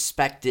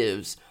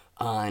perspectives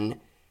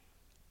on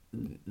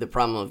the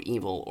problem of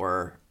evil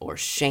or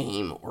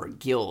shame or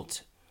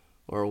guilt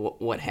or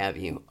what have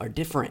you are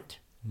different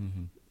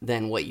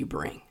than what you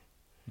bring.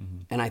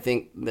 And I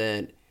think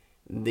that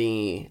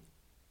the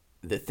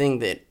thing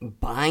that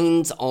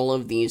binds all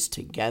of these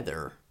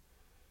together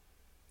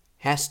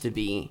has to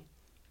be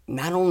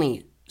not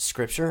only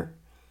Scripture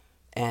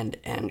and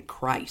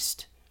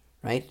Christ,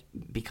 right?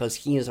 Because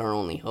He is our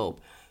only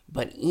hope,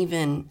 but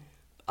even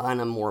on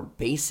a more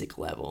basic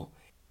level,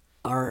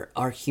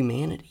 our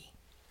humanity.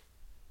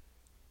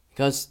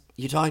 Because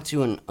you talk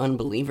to an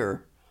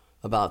unbeliever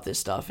about this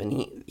stuff,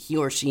 and he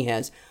or she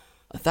has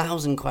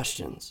 1,000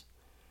 questions.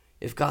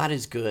 If God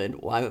is good,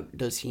 why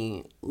does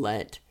He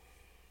let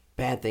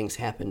bad things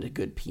happen to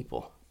good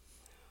people?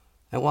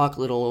 I walk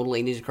little old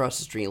ladies across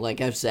the street,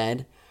 like I've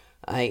said.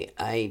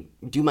 I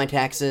do my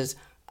taxes.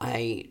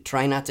 I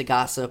try not to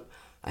gossip.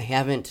 I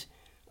haven't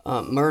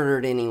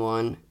murdered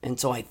anyone. And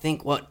so I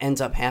think what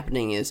ends up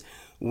happening is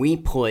we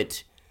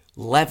put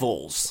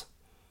levels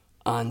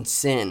on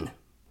sin,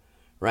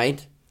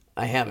 right?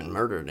 I haven't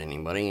murdered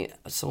anybody,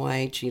 so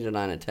I cheated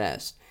on a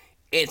test.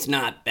 It's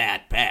not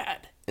that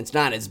bad. It's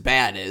not as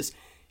bad as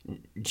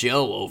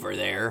Joe over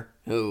there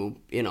who,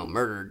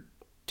 murdered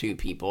 2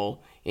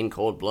 people in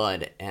cold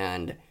blood.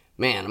 And,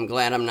 man, I'm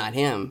glad I'm not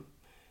him.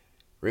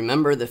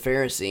 Remember the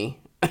Pharisee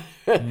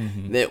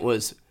that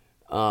was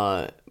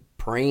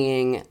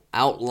praying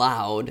out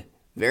loud,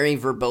 very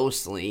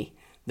verbosely,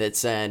 that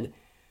said,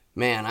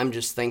 man, I'm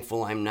just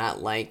thankful I'm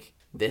not like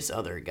this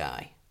other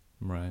guy.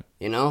 Right.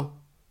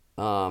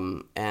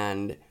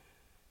 And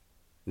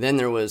then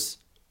there was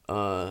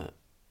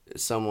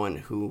someone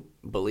who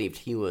believed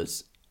he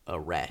was a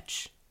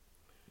wretch,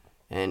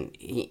 and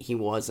he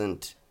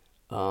wasn't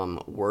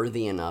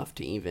worthy enough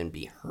to even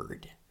be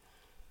heard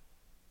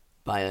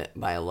by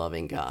a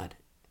loving God.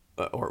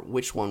 Or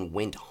which one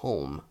went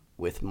home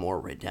with more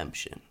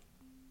redemption?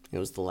 It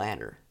was the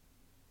latter.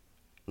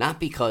 Not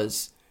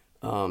because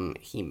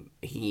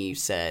he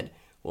said,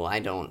 well, I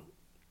don't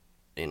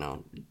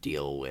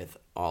deal with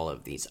all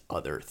of these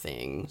other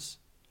things.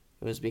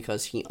 It was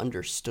because he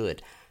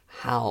understood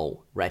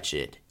how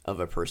wretched of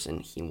a person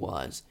he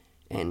was,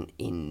 and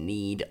in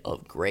need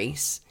of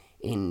grace,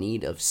 in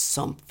need of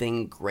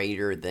something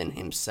greater than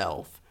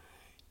himself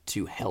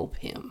to help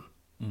him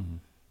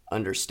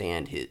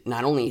understand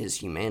not only his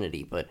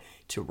humanity, but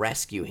to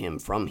rescue him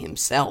from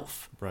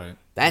himself. Right.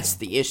 That's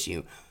the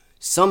issue.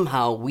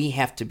 Somehow we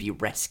have to be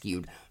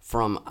rescued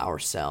from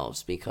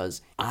ourselves,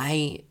 because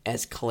I,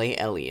 as Clay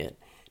Elliott,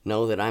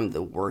 know that I'm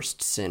the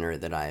worst sinner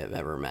that I have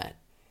ever met.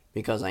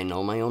 because I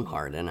know my own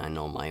heart and I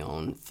know my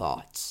own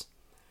thoughts.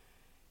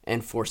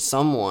 And for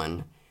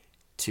someone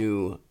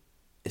to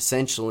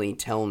essentially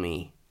tell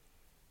me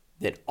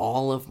that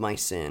all of my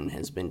sin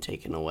has been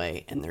taken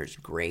away and there's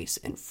grace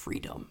and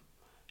freedom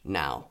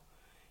now,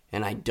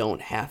 and I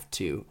don't have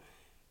to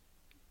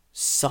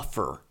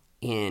suffer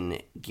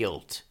in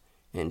guilt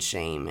and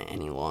shame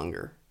any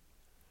longer.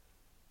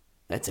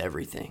 That's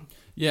everything.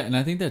 Yeah, and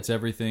I think that's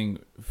everything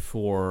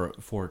for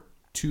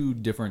two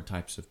different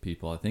types of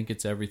people. I think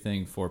it's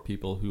everything for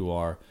people who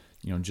are,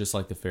 just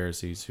like the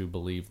Pharisees, who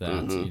believe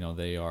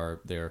that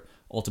they're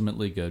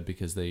ultimately good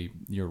because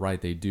you're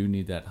right, they do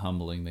need that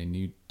humbling.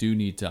 They do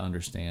need to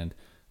understand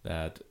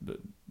that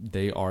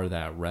they are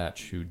that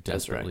wretch who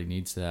desperately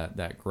needs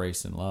that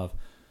grace and love.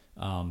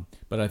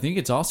 But I think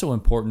it's also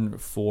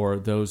important for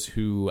those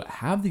who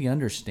have the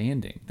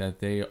understanding that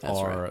they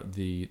are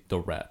the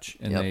wretch,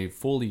 and they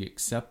fully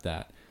accept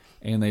that,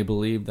 and they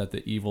believe that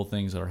the evil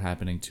things that are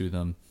happening to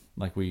them,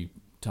 like we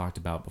talked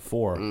about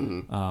before,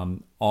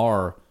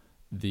 are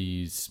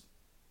these,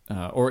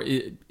 or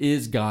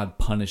is God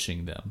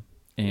punishing them,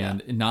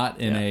 and not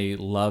in a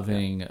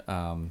loving,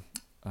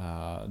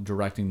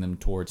 directing them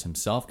towards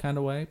Himself kind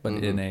of way, but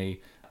in a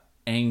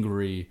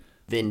angry,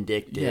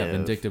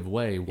 vindictive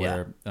way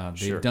where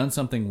they've done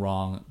something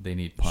wrong, they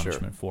need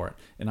punishment for it.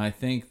 And I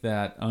think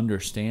that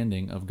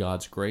understanding of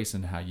God's grace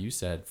and how you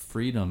said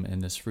freedom,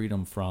 and this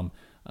freedom from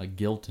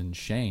guilt and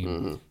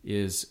shame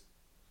is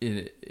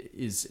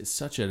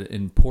such an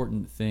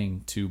important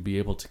thing to be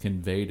able to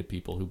convey to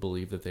people who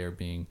believe that they are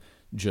being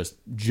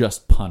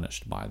just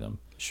punished by them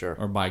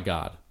or by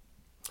God.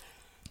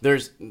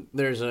 There's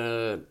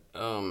a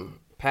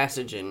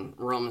passage in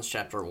Romans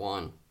chapter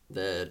 1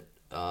 that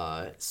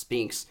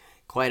speaks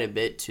quite a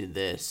bit to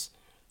this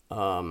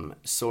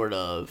sort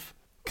of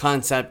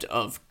concept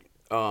of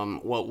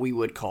what we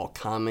would call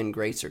common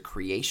grace or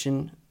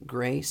creation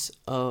grace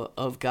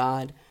of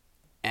God.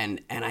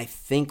 And I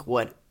think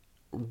what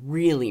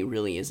really,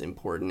 really is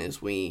important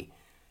is we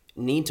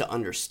need to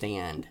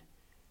understand,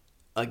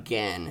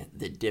 again,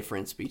 the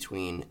difference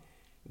between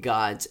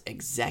God's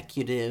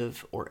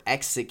executive or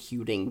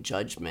executing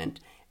judgment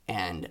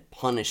and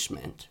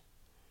punishment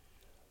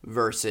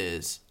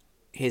versus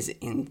His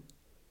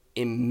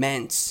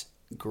immense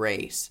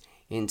grace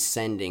in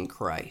sending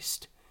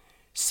Christ,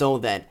 so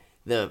that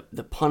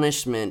the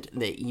punishment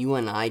that you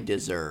and I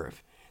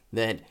deserve,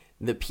 that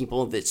the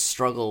people that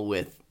struggle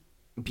with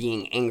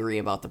being angry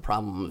about the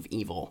problem of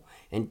evil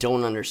and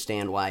don't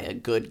understand why a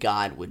good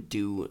God would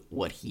do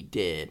what He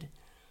did,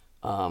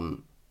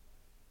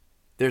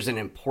 there's an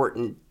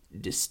important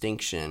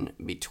distinction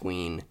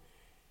between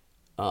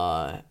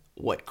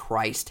what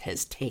Christ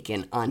has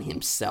taken on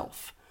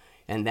Himself,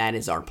 and that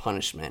is our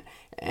punishment.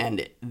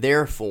 And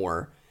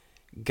therefore,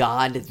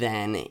 God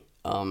then,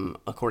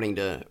 according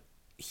to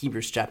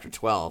Hebrews chapter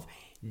 12,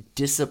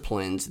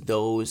 disciplines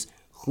those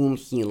whom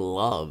He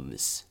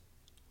loves.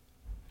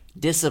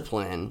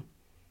 Discipline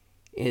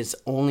is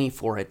only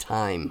for a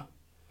time.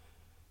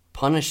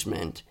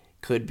 Punishment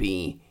could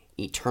be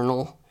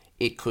eternal.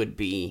 It could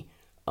be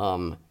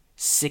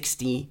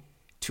 60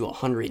 to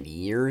 100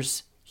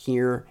 years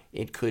here.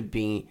 It could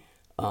be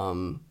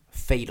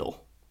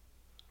fatal.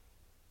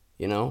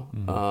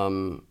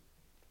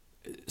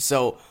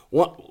 So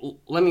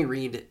let me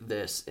read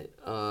this.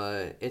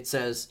 It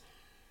says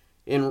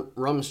in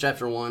Romans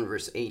chapter 1,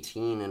 verse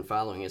 18 and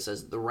following, it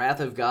says, "The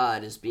wrath of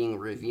God is being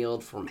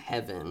revealed from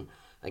heaven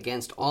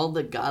against all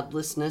the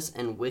godlessness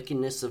and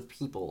wickedness of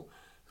people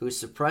who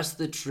suppress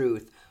the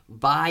truth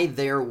by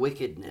their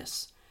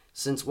wickedness,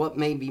 since what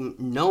may be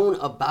known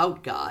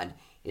about God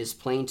is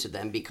plain to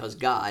them, because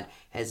God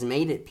has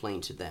made it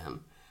plain to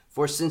them.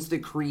 For since the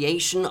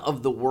creation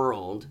of the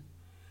world,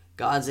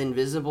 God's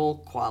invisible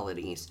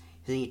qualities,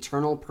 His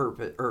eternal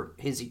purpose, or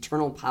His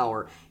eternal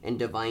power and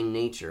divine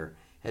nature,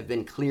 have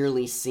been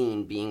clearly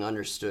seen, being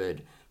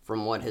understood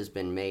from what has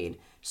been made,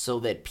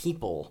 so that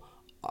people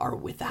are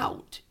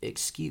without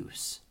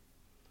excuse."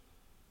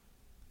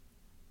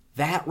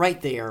 That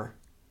right there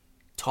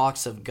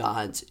talks of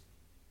God's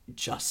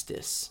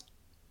justice.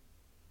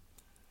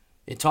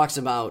 It talks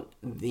about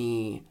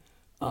the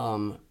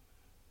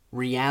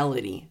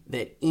reality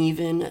that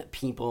even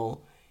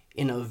people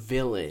in a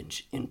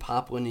village in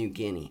Papua New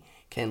Guinea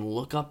can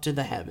look up to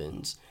the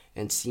heavens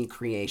and see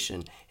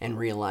creation and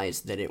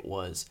realize that it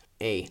was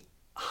a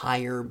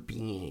higher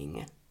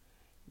being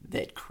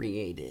that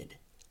created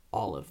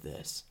all of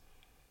this,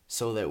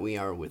 so that we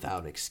are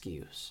without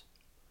excuse.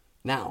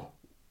 Now,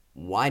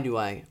 why do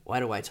I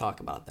talk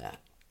about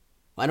that?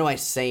 Why do I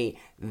say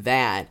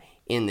that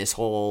in this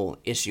whole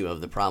issue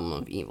of the problem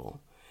of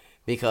evil?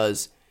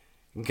 Because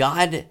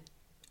God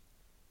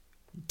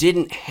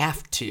didn't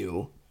have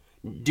to,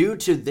 due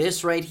to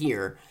this right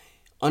here,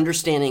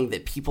 understanding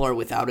that people are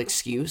without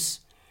excuse,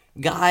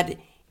 God,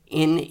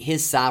 in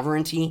His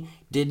sovereignty,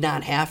 did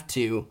not have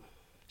to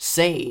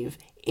save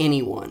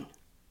anyone.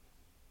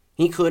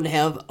 He could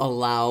have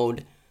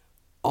allowed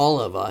all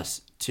of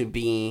us to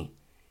be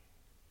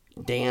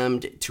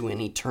damned to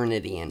an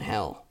eternity in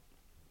hell.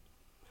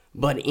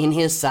 But in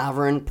his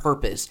sovereign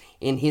purpose,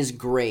 in his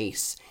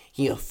grace,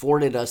 he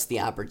afforded us the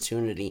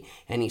opportunity.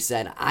 And he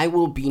said, I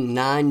will be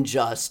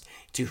non-just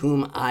to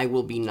whom I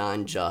will be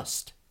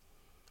non-just.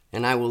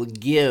 And I will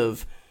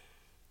give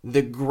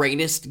the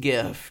greatest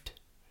gift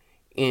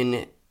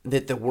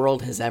that the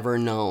world has ever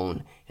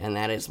known, and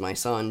that is my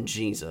son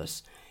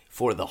Jesus,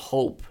 for the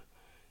hope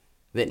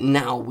that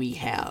now we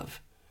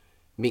have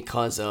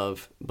because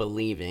of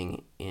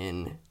believing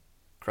in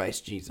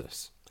Christ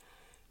Jesus.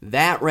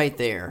 That right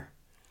there,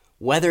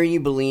 whether you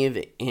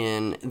believe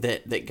in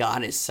that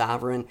God is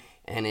sovereign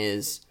and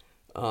is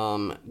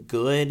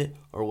good,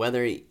 or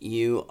whether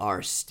you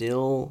are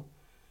still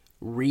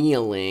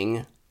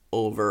reeling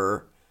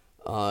over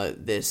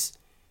this,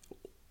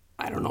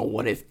 I don't know,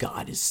 what if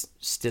God is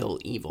still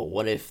evil?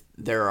 What if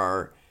there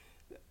are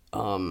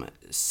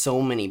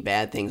so many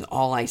bad things?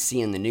 All I see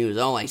in the news,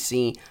 all I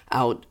see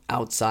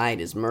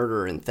outside is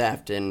murder and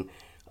theft, and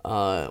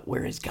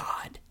where is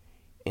God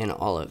in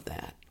all of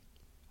that?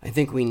 I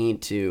think we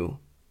need to.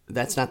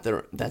 That's not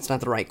the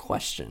right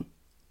question.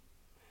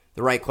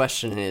 The right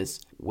question is,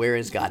 where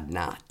is God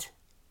not?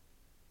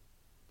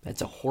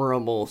 That's a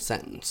horrible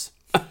sentence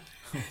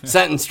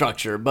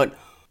structure, but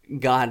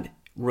God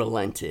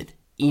relented.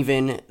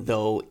 Even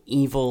though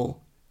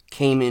evil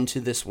came into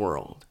this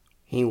world,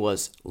 he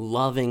was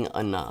loving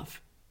enough.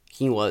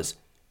 He was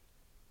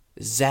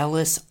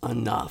zealous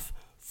enough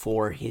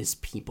for his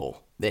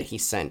people that he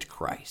sent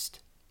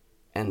Christ.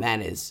 And that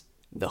is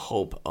the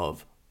hope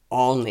of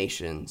all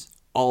nations,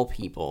 all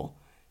people.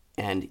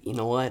 And you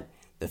know what?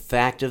 The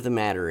fact of the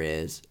matter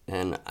is,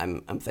 and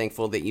I'm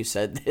thankful that you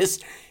said this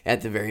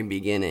at the very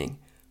beginning,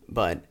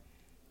 but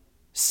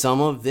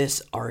some of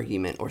this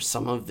argument or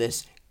some of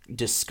this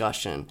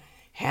discussion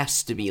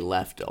has to be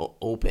left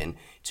open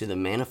to the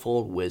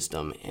manifold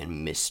wisdom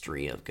and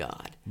mystery of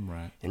God.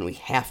 Right. And we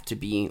have to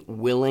be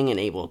willing and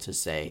able to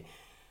say,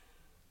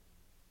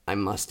 I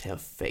must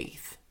have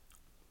faith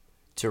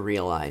to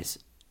realize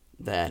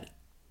that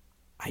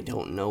I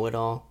don't know it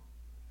all.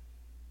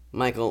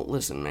 Michael,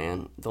 listen,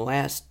 man, the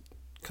last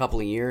couple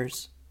of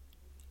years,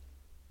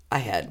 I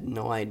had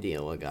no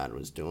idea what God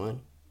was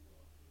doing.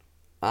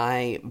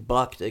 I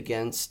bucked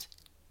against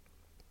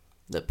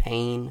the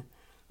pain.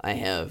 I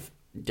have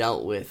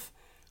dealt with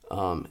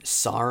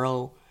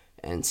sorrow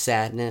and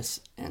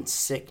sadness and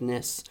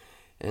sickness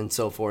and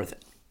so forth.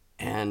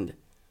 And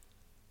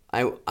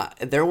I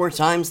there were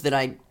times that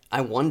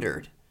I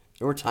wondered.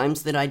 There were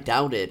times that I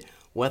doubted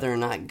whether or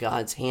not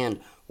God's hand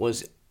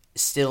was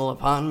still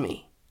upon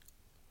me.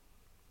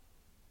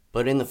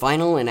 But in the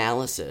final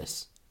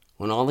analysis,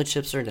 when all the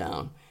chips are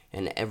down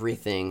and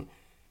everything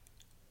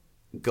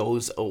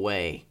goes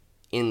away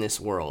in this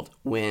world,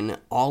 when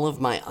all of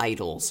my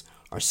idols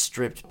are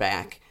stripped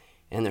back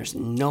and there's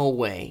no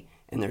way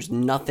and there's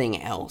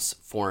nothing else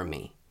for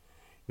me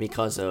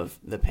because of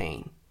the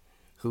pain,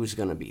 who's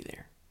going to be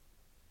there?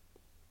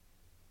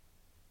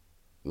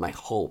 My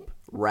hope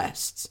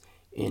rests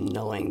in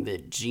knowing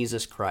that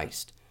Jesus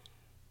Christ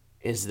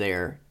is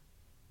there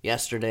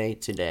yesterday,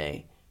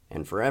 today,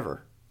 and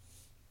forever.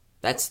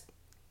 That's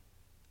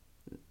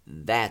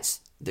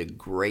the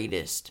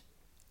greatest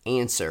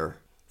answer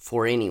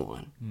for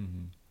anyone.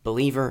 Mm-hmm.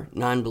 Believer,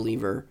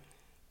 non-believer,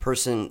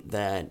 person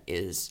that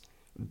is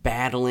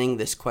battling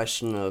this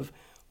question of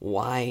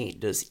why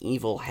does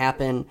evil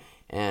happen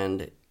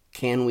and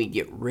can we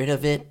get rid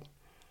of it?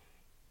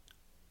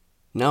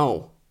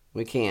 No,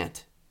 we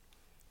can't.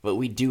 But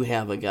we do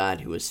have a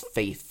God who is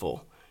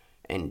faithful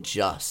and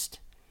just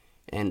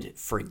and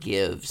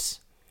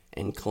forgives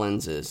and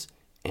cleanses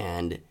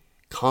and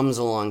comes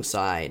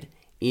alongside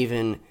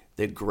even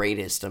the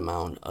greatest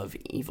amount of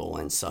evil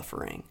and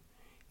suffering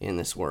in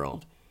this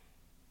world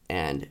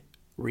and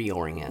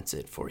reorients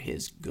it for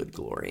his good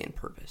glory and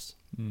purpose.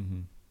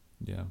 Mm-hmm.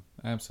 Yeah,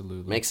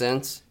 absolutely. Make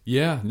sense?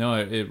 Yeah, no,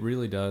 it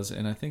really does.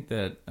 And I think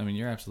that,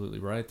 you're absolutely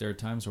right. There are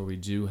times where we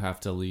do have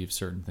to leave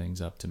certain things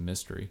up to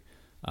mystery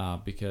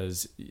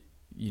because,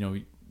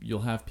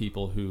 you'll have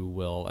people who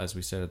will, as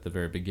we said at the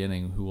very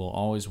beginning, who will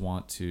always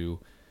want to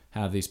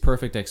have these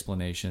perfect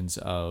explanations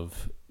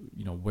of,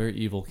 where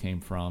evil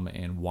came from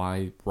and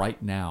why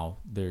right now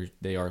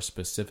they are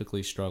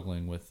specifically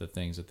struggling with the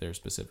things that they're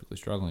specifically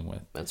struggling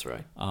with. That's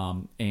right.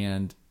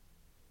 And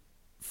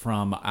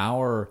from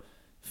our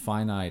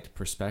finite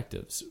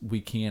perspectives, we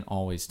can't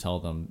always tell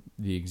them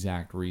the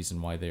exact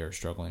reason why they are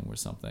struggling with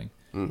something.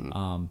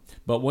 Mm-hmm.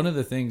 But one of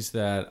the things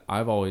that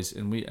I've always,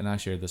 and I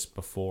shared this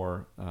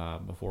before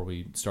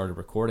we started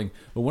recording,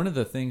 but one of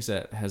the things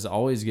that has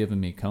always given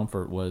me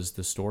comfort was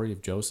the story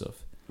of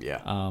Joseph.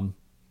 Yeah.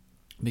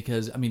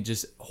 Because,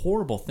 just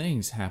horrible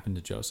things happened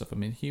to Joseph.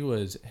 He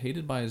was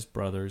hated by his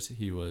brothers.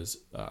 He was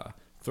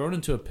thrown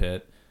into a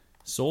pit,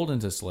 sold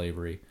into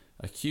slavery,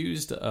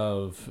 accused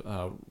of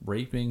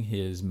raping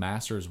his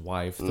master's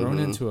wife, thrown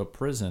into a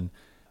prison,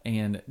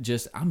 and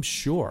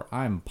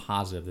I'm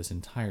positive this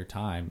entire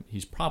time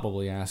he's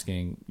probably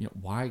asking,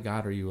 why,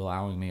 God, are you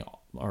allowing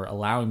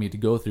me to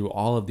go through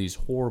all of these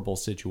horrible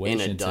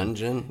situations in a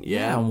dungeon?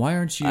 And why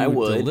aren't you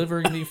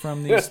delivering me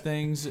from these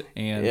things?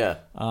 And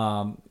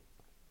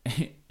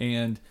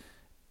And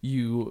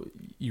you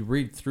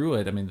read through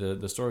it. I mean,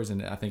 the stories,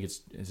 and I think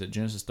is it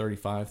Genesis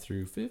 35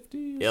 through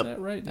 50? Is that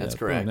right? That's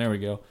correct. Boom, there we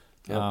go.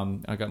 Yep.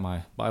 I got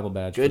my Bible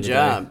badge. Good for the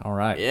job. day. All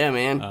right. Yeah,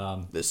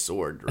 man. The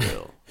sword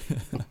drill.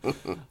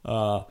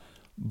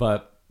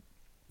 But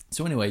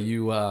so anyway,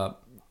 you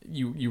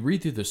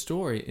read through the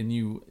story and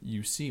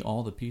you see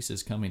all the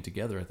pieces coming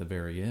together at the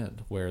very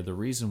end, where the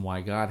reason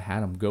why God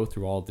had him go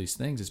through all of these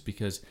things is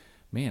because,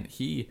 man,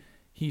 he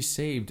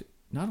saved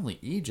not only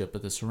Egypt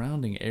but the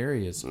surrounding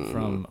areas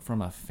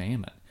from a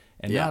famine.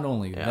 And not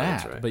only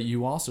that, right, but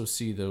you also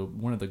see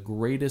one of the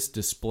greatest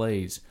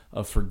displays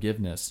of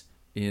forgiveness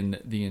in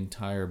the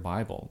entire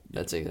Bible.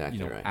 That's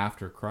exactly right.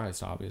 After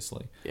Christ,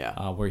 obviously.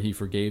 Yeah. Where he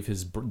forgave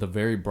the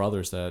very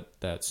brothers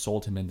that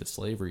sold him into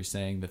slavery,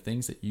 saying the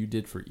things that you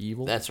did for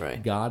evil, that's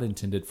right, God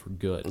intended for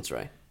good. That's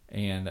right.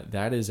 And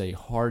that is a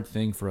hard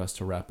thing for us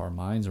to wrap our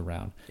minds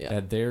around. Yeah.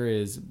 That there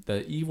is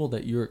the evil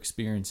that you're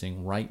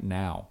experiencing right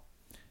now.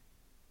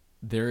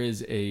 There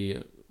is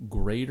a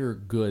greater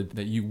good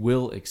that you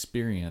will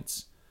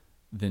experience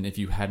than if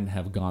you hadn't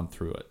have gone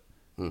through it.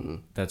 Mm-hmm.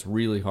 That's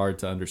really hard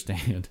to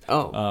understand.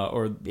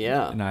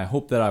 And I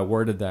hope that I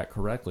worded that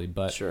correctly.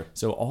 But sure.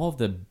 So all of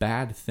the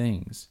bad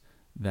things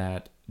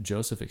that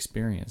Joseph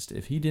experienced,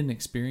 if he didn't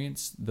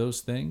experience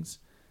those things,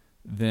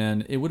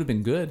 then it would have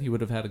been good. He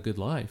would have had a good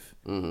life.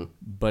 Mm-hmm.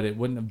 But it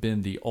wouldn't have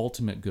been the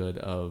ultimate good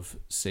of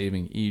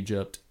saving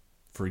Egypt,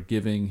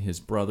 forgiving his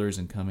brothers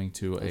and coming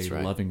to a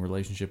loving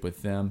relationship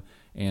with them,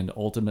 and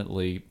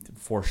ultimately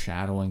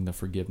foreshadowing the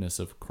forgiveness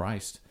of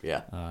Christ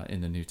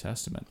in the New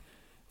Testament.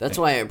 That's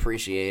why I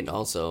appreciate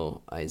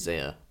also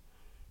Isaiah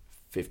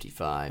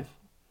 55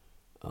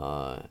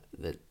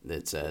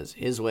 that says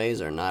his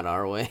ways are not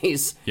our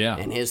ways,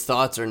 and his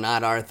thoughts are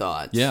not our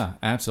thoughts. Yeah,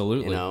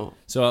 absolutely.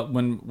 So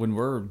when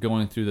we're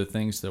going through the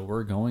things that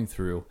we're going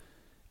through,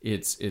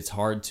 it's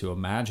hard to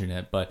imagine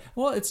it, but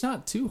it's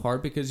not too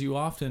hard because you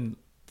often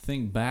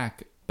think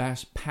back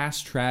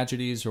past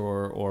tragedies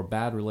or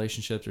bad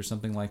relationships or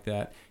something like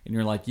that, and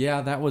you're like, yeah,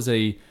 that was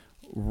a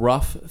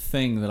rough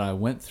thing that I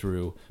went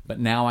through, but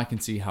now I can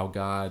see how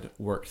God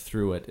worked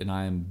through it, and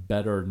I am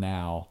better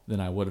now than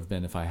I would have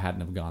been if I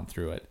hadn't have gone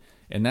through it.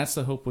 And that's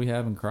the hope we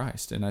have in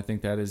Christ. And I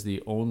think that is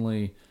the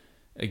only,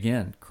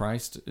 again,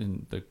 Christ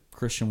in the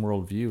Christian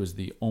worldview is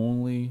the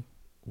only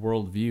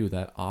worldview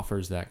that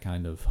offers that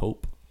kind of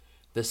hope.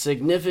 The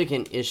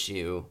significant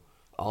issue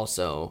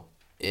also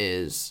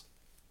is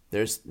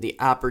there's the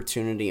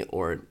opportunity,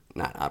 or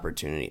not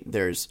opportunity,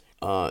 there's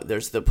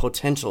the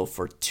potential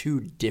for two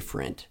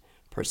different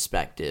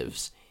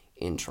perspectives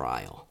in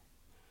trial.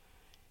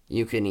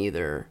 You can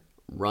either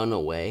run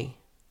away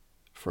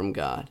from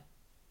God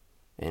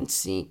and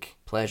seek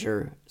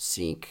pleasure,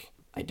 seek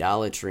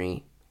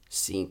idolatry,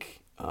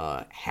 seek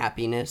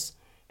happiness,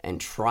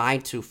 and try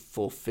to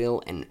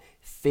fulfill and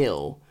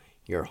fill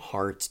your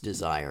heart's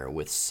desire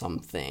with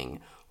something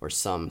or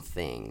some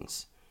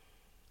things.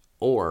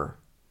 Or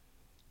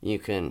you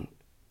can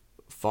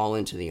fall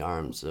into the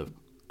arms of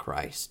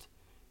Christ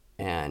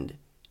and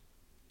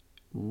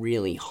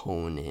really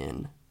hone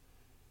in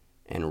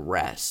and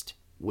rest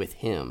with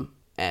him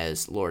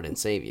as Lord and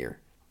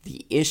Savior.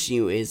 The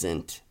issue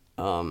isn't,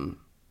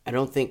 I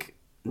don't think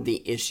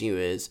the issue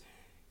is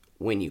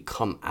when you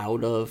come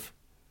out of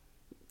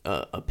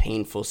a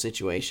painful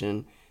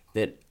situation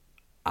that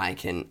I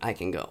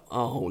can go,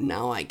 oh,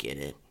 now I get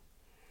it.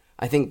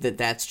 I think that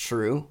that's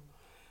true.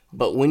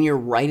 But when you're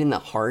right in the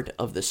heart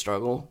of the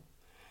struggle,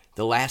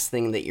 the last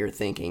thing that you're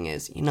thinking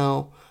is,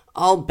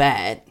 I'll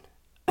bet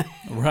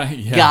right,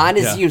 yeah, God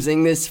is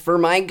using this for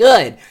my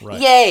good.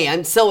 Right. Yay,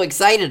 I'm so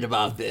excited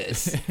about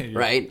this.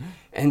 Right?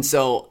 And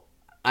so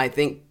I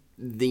think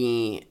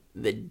the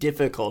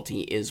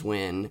difficulty is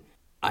when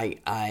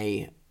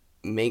I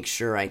make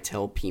sure I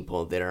tell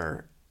people that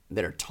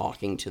are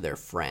talking to their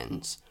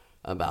friends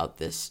about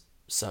this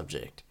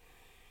subject,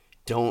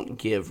 don't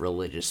give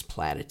religious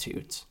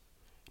platitudes.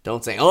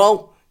 Don't say,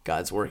 oh,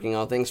 God's working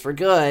all things for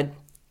good.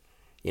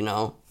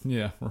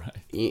 Yeah, right.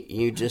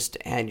 You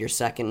just had your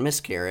second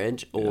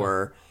miscarriage,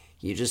 or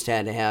you just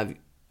had to have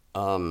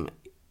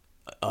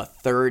a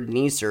third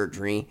knee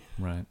surgery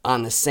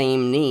on the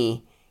same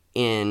knee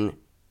in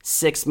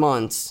 6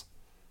 months.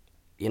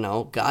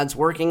 God's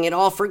working it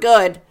all for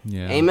good.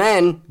 Yeah.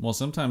 Amen. Well,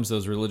 sometimes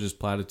those religious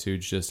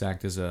platitudes just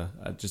act as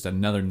just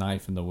another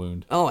knife in the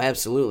wound. Oh,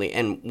 absolutely.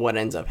 And what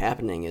ends up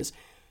happening is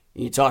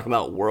you talk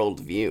about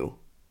worldview.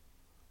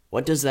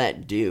 What does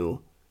that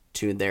do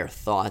to their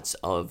thoughts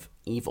of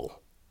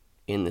evil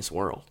in this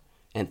world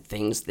and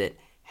things that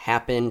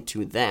happen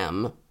to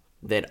them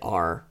that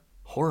are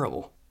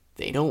horrible?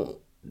 They don't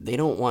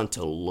want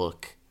to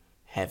look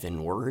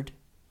heavenward.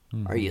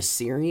 Mm-hmm. Are you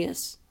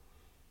serious?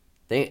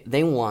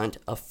 They want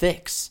a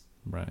fix.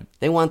 Right.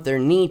 They want their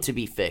knee to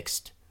be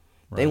fixed.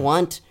 Right. They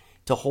want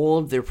to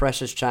hold their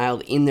precious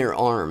child in their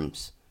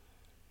arms.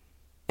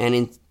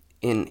 And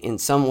in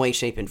some way,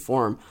 shape, and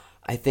form,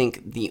 I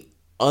think the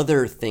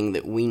other thing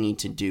that we need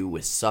to do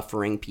with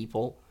suffering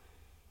people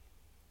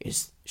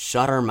is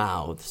shut our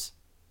mouths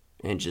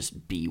and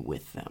just be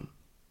with them.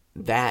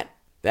 That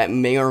that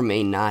may or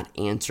may not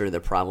answer the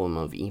problem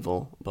of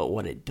evil, but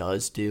what it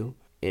does do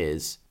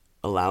is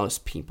allows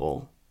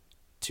people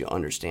to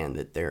understand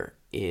that there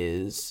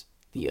is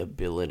the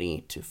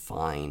ability to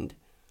find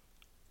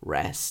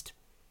rest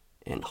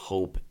and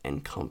hope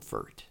and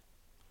comfort.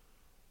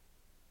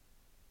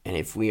 And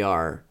if we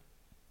are,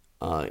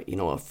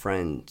 a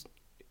friend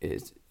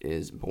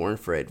is born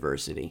for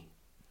adversity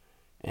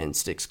and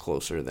sticks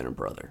closer than a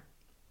brother,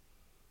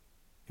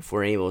 if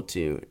we're able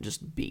to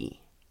just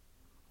be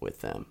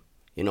with them.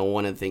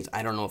 One of the things,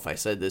 I don't know if I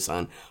said this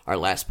on our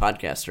last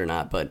podcast or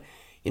not, but,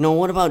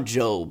 what about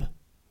Job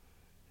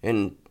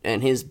and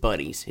his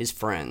buddies, his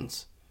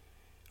friends?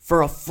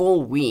 For a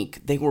full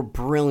week, they were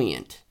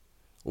brilliant.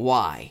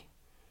 Why?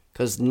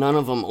 Because none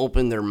of them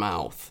opened their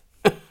mouth.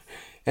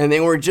 And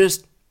they were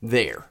just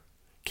there.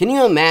 Can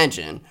you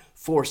imagine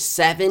for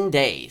 7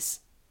 days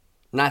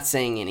not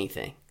saying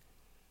anything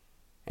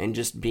and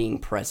just being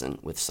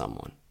present with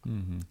someone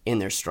in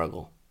their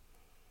struggle?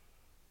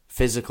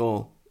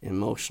 Physical,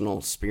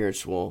 emotional,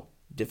 spiritual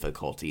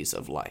difficulties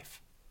of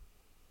life.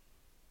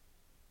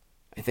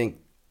 I think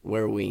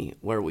where we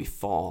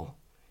fall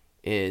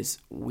is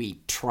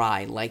we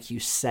try, like you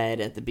said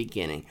at the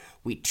beginning,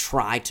 we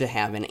try to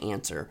have an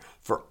answer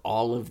for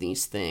all of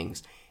these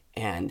things,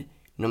 and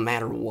no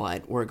matter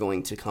what, we're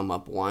going to come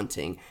up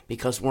wanting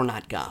because we're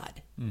not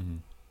God. Mm-hmm.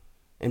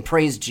 And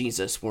praise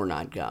Jesus, we're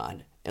not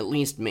God. At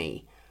least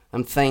me.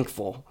 I'm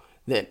thankful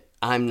that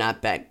I'm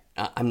not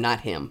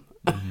him.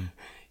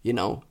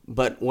 Mm-hmm.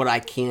 But what I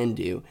can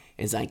do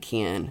is I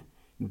can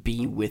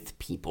be with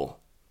people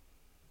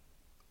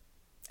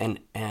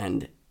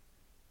and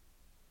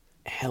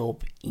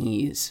help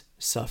ease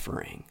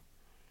suffering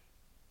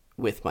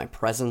with my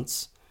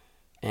presence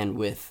and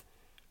with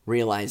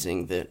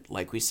realizing that,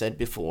 like we said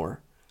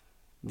before,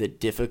 the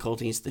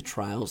difficulties, the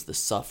trials, the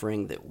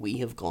suffering that we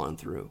have gone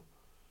through,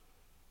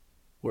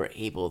 we're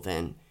able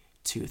then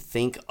to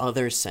think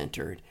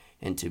other-centered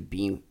and to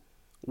be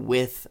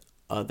with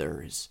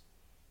others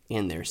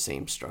in their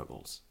same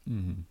struggles.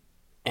 Mm-hmm.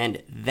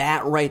 And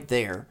that right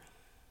there,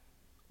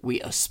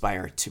 we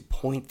aspire to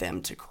point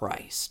them to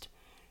Christ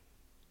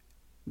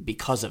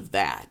because of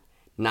that,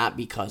 not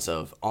because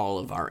of all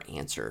of our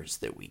answers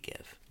that we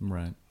give.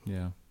 Right,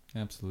 yeah.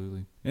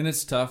 Absolutely. And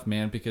it's tough,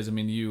 man, because,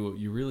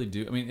 you really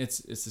do. It's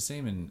the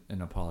same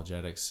in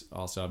apologetics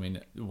also.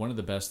 One of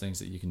the best things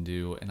that you can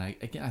do, and I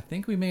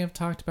think we may have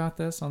talked about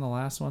this on the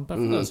last one, but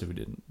for those who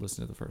didn't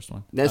listen to the first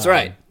one. That's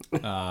right.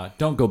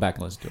 Don't go back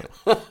and listen to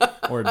it.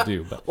 Or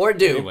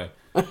do. Anyway,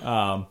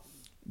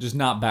 just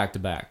not back to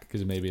back,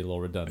 because it may be a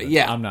little redundant.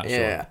 Yeah. I'm not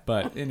sure.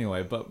 But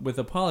anyway, with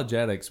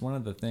apologetics, one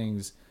of the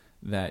things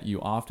that you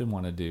often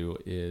want to do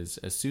is,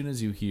 as soon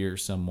as you hear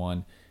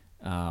someone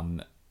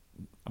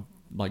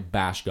like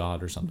bash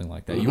God or something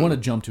like that, you want to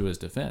jump to his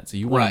defense.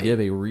 You want to give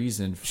a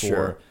reason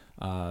for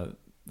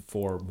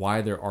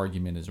why their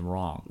argument is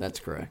wrong.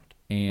 That's correct.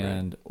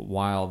 And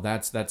while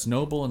that's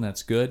noble and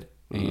that's good,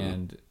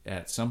 and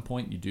at some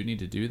point you do need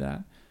to do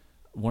that,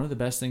 one of the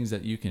best things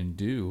that you can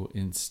do,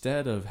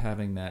 instead of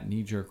having that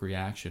knee-jerk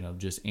reaction of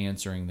just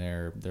answering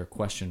their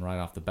question right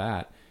off the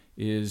bat,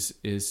 is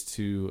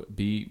to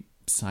be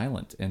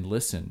silent and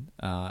listen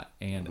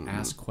and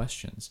ask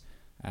questions.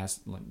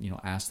 Ask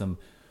them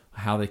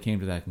how they came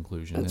to that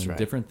conclusion. That's and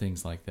different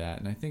things like that.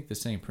 And I think the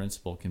same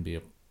principle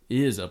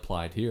is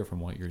applied here from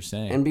what you're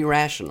saying. And be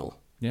rational.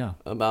 Yeah.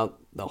 About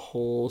the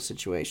whole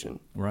situation.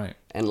 Right.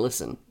 And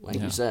listen, like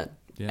you said.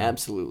 Yeah.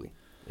 Absolutely.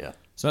 Yeah.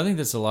 So I think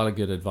that's a lot of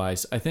good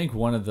advice. I think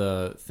one of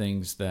the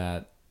things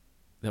that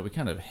we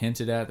kind of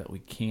hinted at that we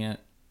can't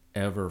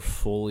ever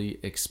fully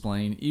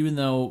explain, even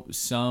though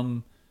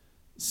some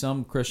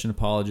Christian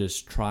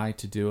apologists try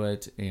to do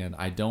it, and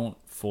I don't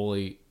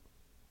fully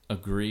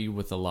agree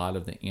with a lot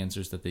of the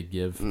answers that they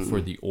give for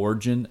the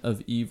origin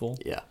of evil.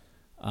 Yeah.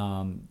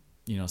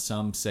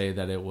 Some say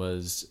that it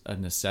was a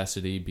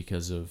necessity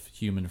because of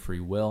human free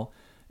will,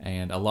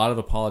 and a lot of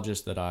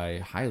apologists that I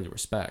highly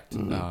respect,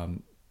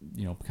 kind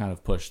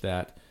of push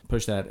that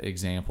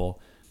example.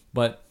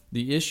 But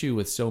the issue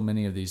with so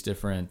many of these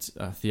different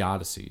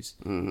theodicies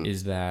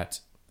is that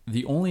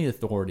the only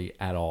authority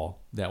at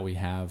all that we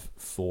have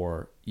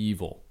for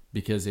evil,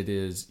 because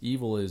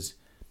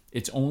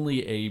it's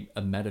only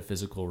a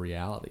metaphysical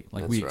reality.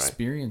 Like, we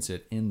experience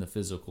it in the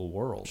physical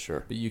world.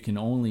 Sure. But you can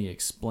only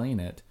explain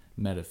it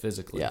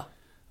metaphysically. Yeah.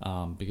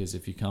 Because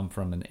if you come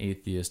from an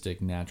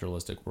atheistic,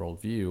 naturalistic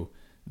worldview,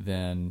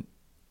 then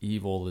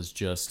evil is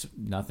just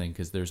nothing,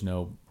 because there's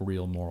no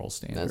real moral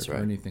standard or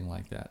anything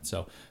like that.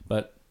 So,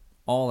 but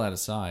all that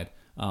aside,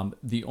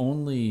 the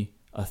only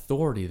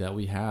authority that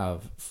we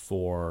have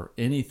for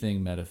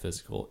anything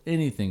metaphysical,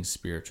 anything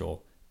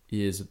spiritual,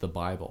 is the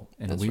Bible.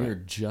 And we are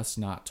just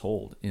not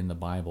told in the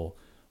Bible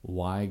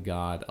why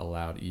God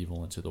allowed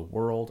evil into the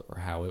world or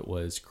how it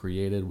was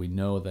created. We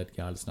know that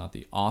God is not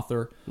the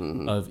author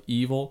of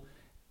evil.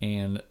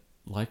 And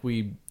like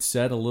we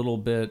said a little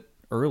bit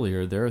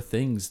earlier, there are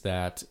things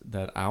that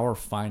our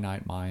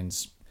finite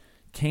minds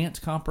can't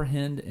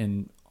comprehend,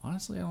 and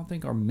honestly, I don't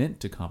think are meant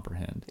to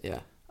comprehend. Yeah.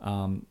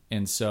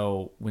 And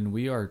so when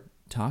we are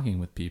talking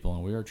with people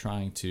and we are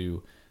trying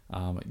to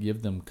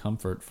give them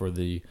comfort for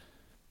the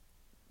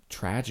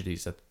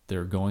tragedies that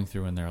they're going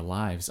through in their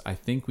lives, I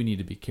think we need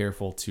to be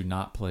careful to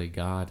not play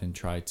God and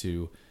try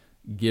to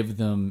give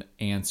them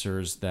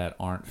answers that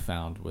aren't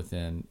found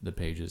within the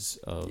pages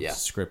of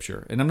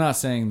Scripture. And I'm not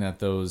saying that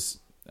those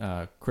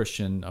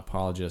Christian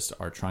apologists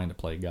are trying to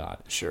play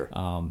God. Sure.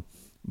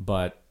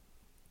 But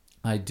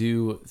I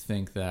do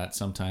think that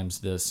sometimes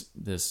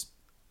this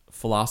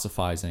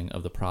philosophizing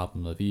of the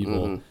problem of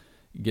evil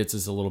gets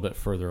us a little bit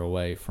further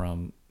away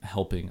from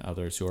helping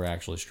others who are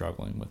actually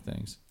struggling with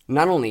things.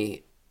 Not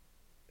only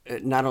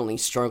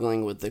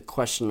struggling with the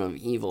question of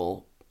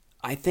evil,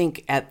 I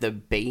think at the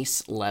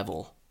base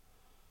level,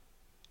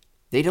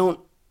 they don't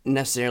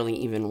necessarily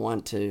even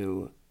want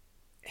to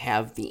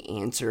have the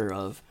answer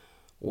of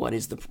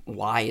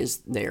why is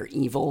there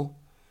evil.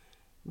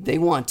 They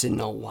want to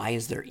know, why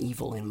is there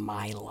evil in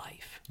my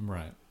life?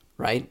 Right.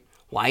 Right?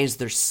 Why is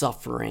there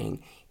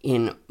suffering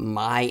in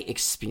my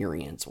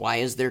experience? Why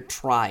is there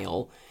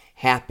trial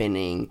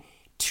happening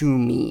to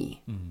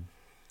me?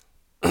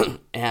 Mm-hmm.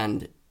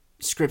 And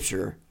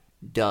Scripture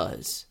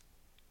does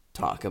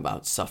talk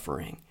about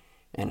suffering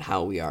and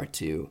how we are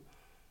to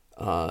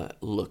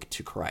look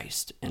to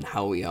Christ and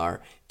how we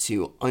are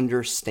to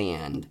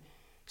understand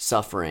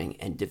suffering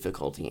and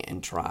difficulty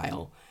and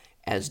trial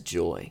as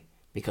joy,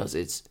 because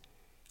it's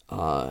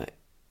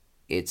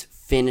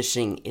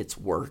finishing its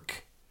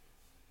work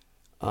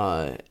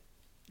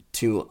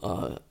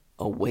to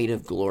a weight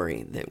of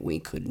glory that we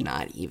could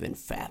not even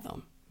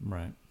fathom.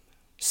 Right.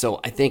 So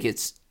I think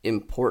it's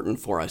important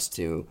for us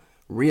to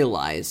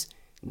realize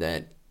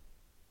that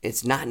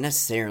it's not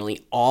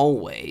necessarily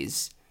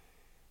always,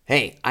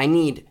 hey, I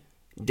need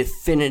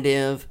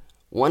definitive,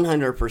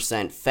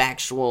 100%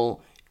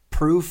 factual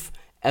proof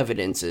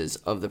evidences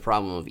of the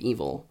problem of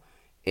evil.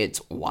 It's,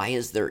 why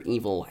is there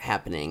evil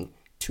happening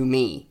to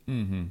me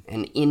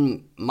and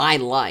in my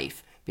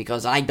life,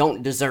 because I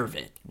don't deserve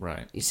it.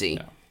 Right. You see?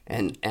 Yeah.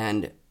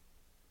 And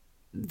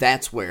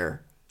that's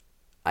where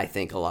I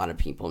think a lot of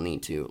people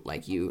need to,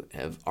 like you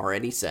have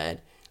already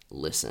said,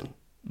 listen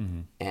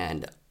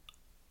and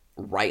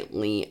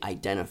rightly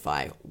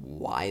identify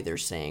why they're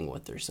saying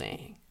what they're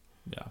saying.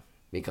 Yeah.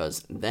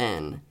 Because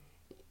then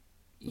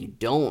you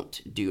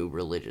don't do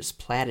religious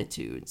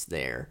platitudes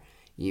there.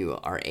 You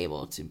are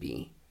able to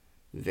be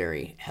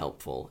very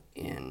helpful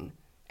in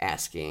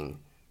asking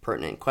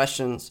pertinent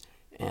questions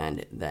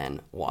and then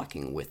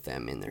walking with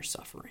them in their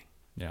suffering.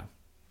 Yeah.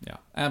 Yeah,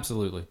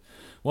 absolutely.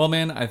 Well,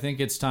 man, I think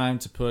it's time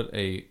to put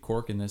a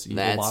cork in this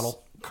evil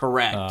bottle.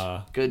 Correct.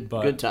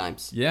 Good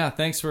times. Yeah,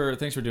 thanks for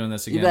doing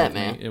this again. You bet,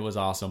 man. It was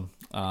awesome.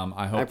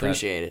 I hope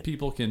appreciate that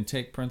people can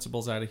take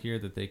principles out of here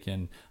that they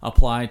can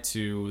apply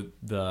to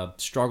the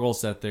struggles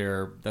that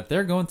they're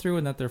going through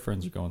and that their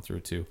friends are going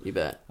through too. You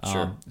bet.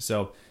 Sure.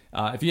 So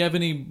if you have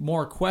any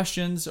more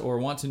questions or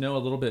want to know a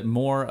little bit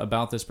more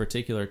about this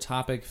particular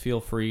topic,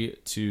 feel free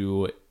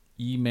to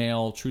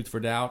email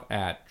truthfordoubt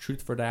at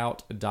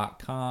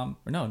truthfordoubt.com.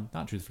 Or no,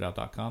 not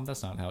truthfordoubt.com.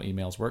 That's not how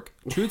emails work.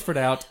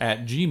 Truthfordoubt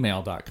at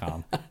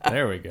gmail.com.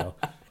 There we go.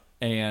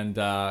 And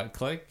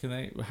Clay,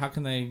 how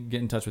can they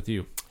get in touch with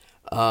you?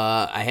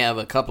 I have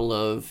a couple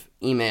of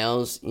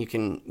emails. You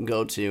can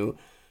go to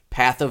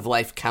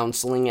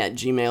pathoflifecounseling at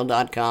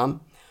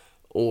gmail.com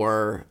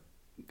or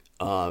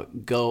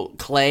go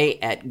Clay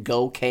at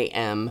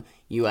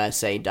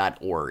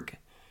gokmusa.org.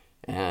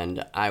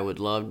 And I would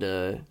love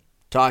to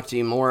talk to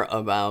you more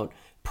about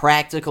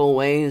practical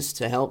ways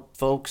to help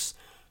folks.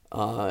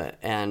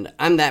 And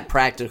I'm that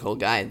practical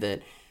guy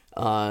that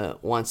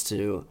wants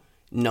to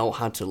know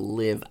how to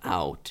live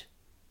out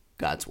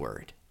God's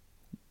word.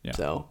 Yeah.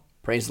 So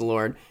praise the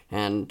Lord.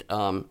 And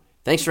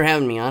thanks for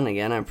having me on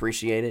again. I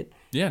appreciate it.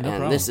 Yeah, no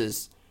problem. And this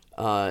is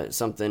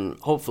something,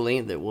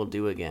 hopefully, that we'll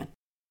do again.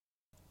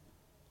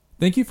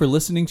 Thank you for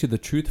listening to the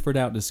Truth for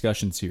Doubt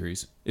discussion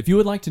series. If you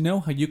would like to know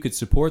how you could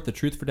support the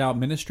Truth for Doubt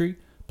ministry,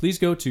 please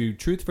go to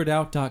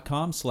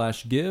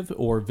truthfordoubt.com/give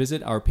or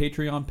visit our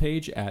Patreon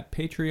page at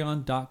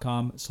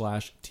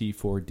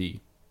patreon.com/T4D.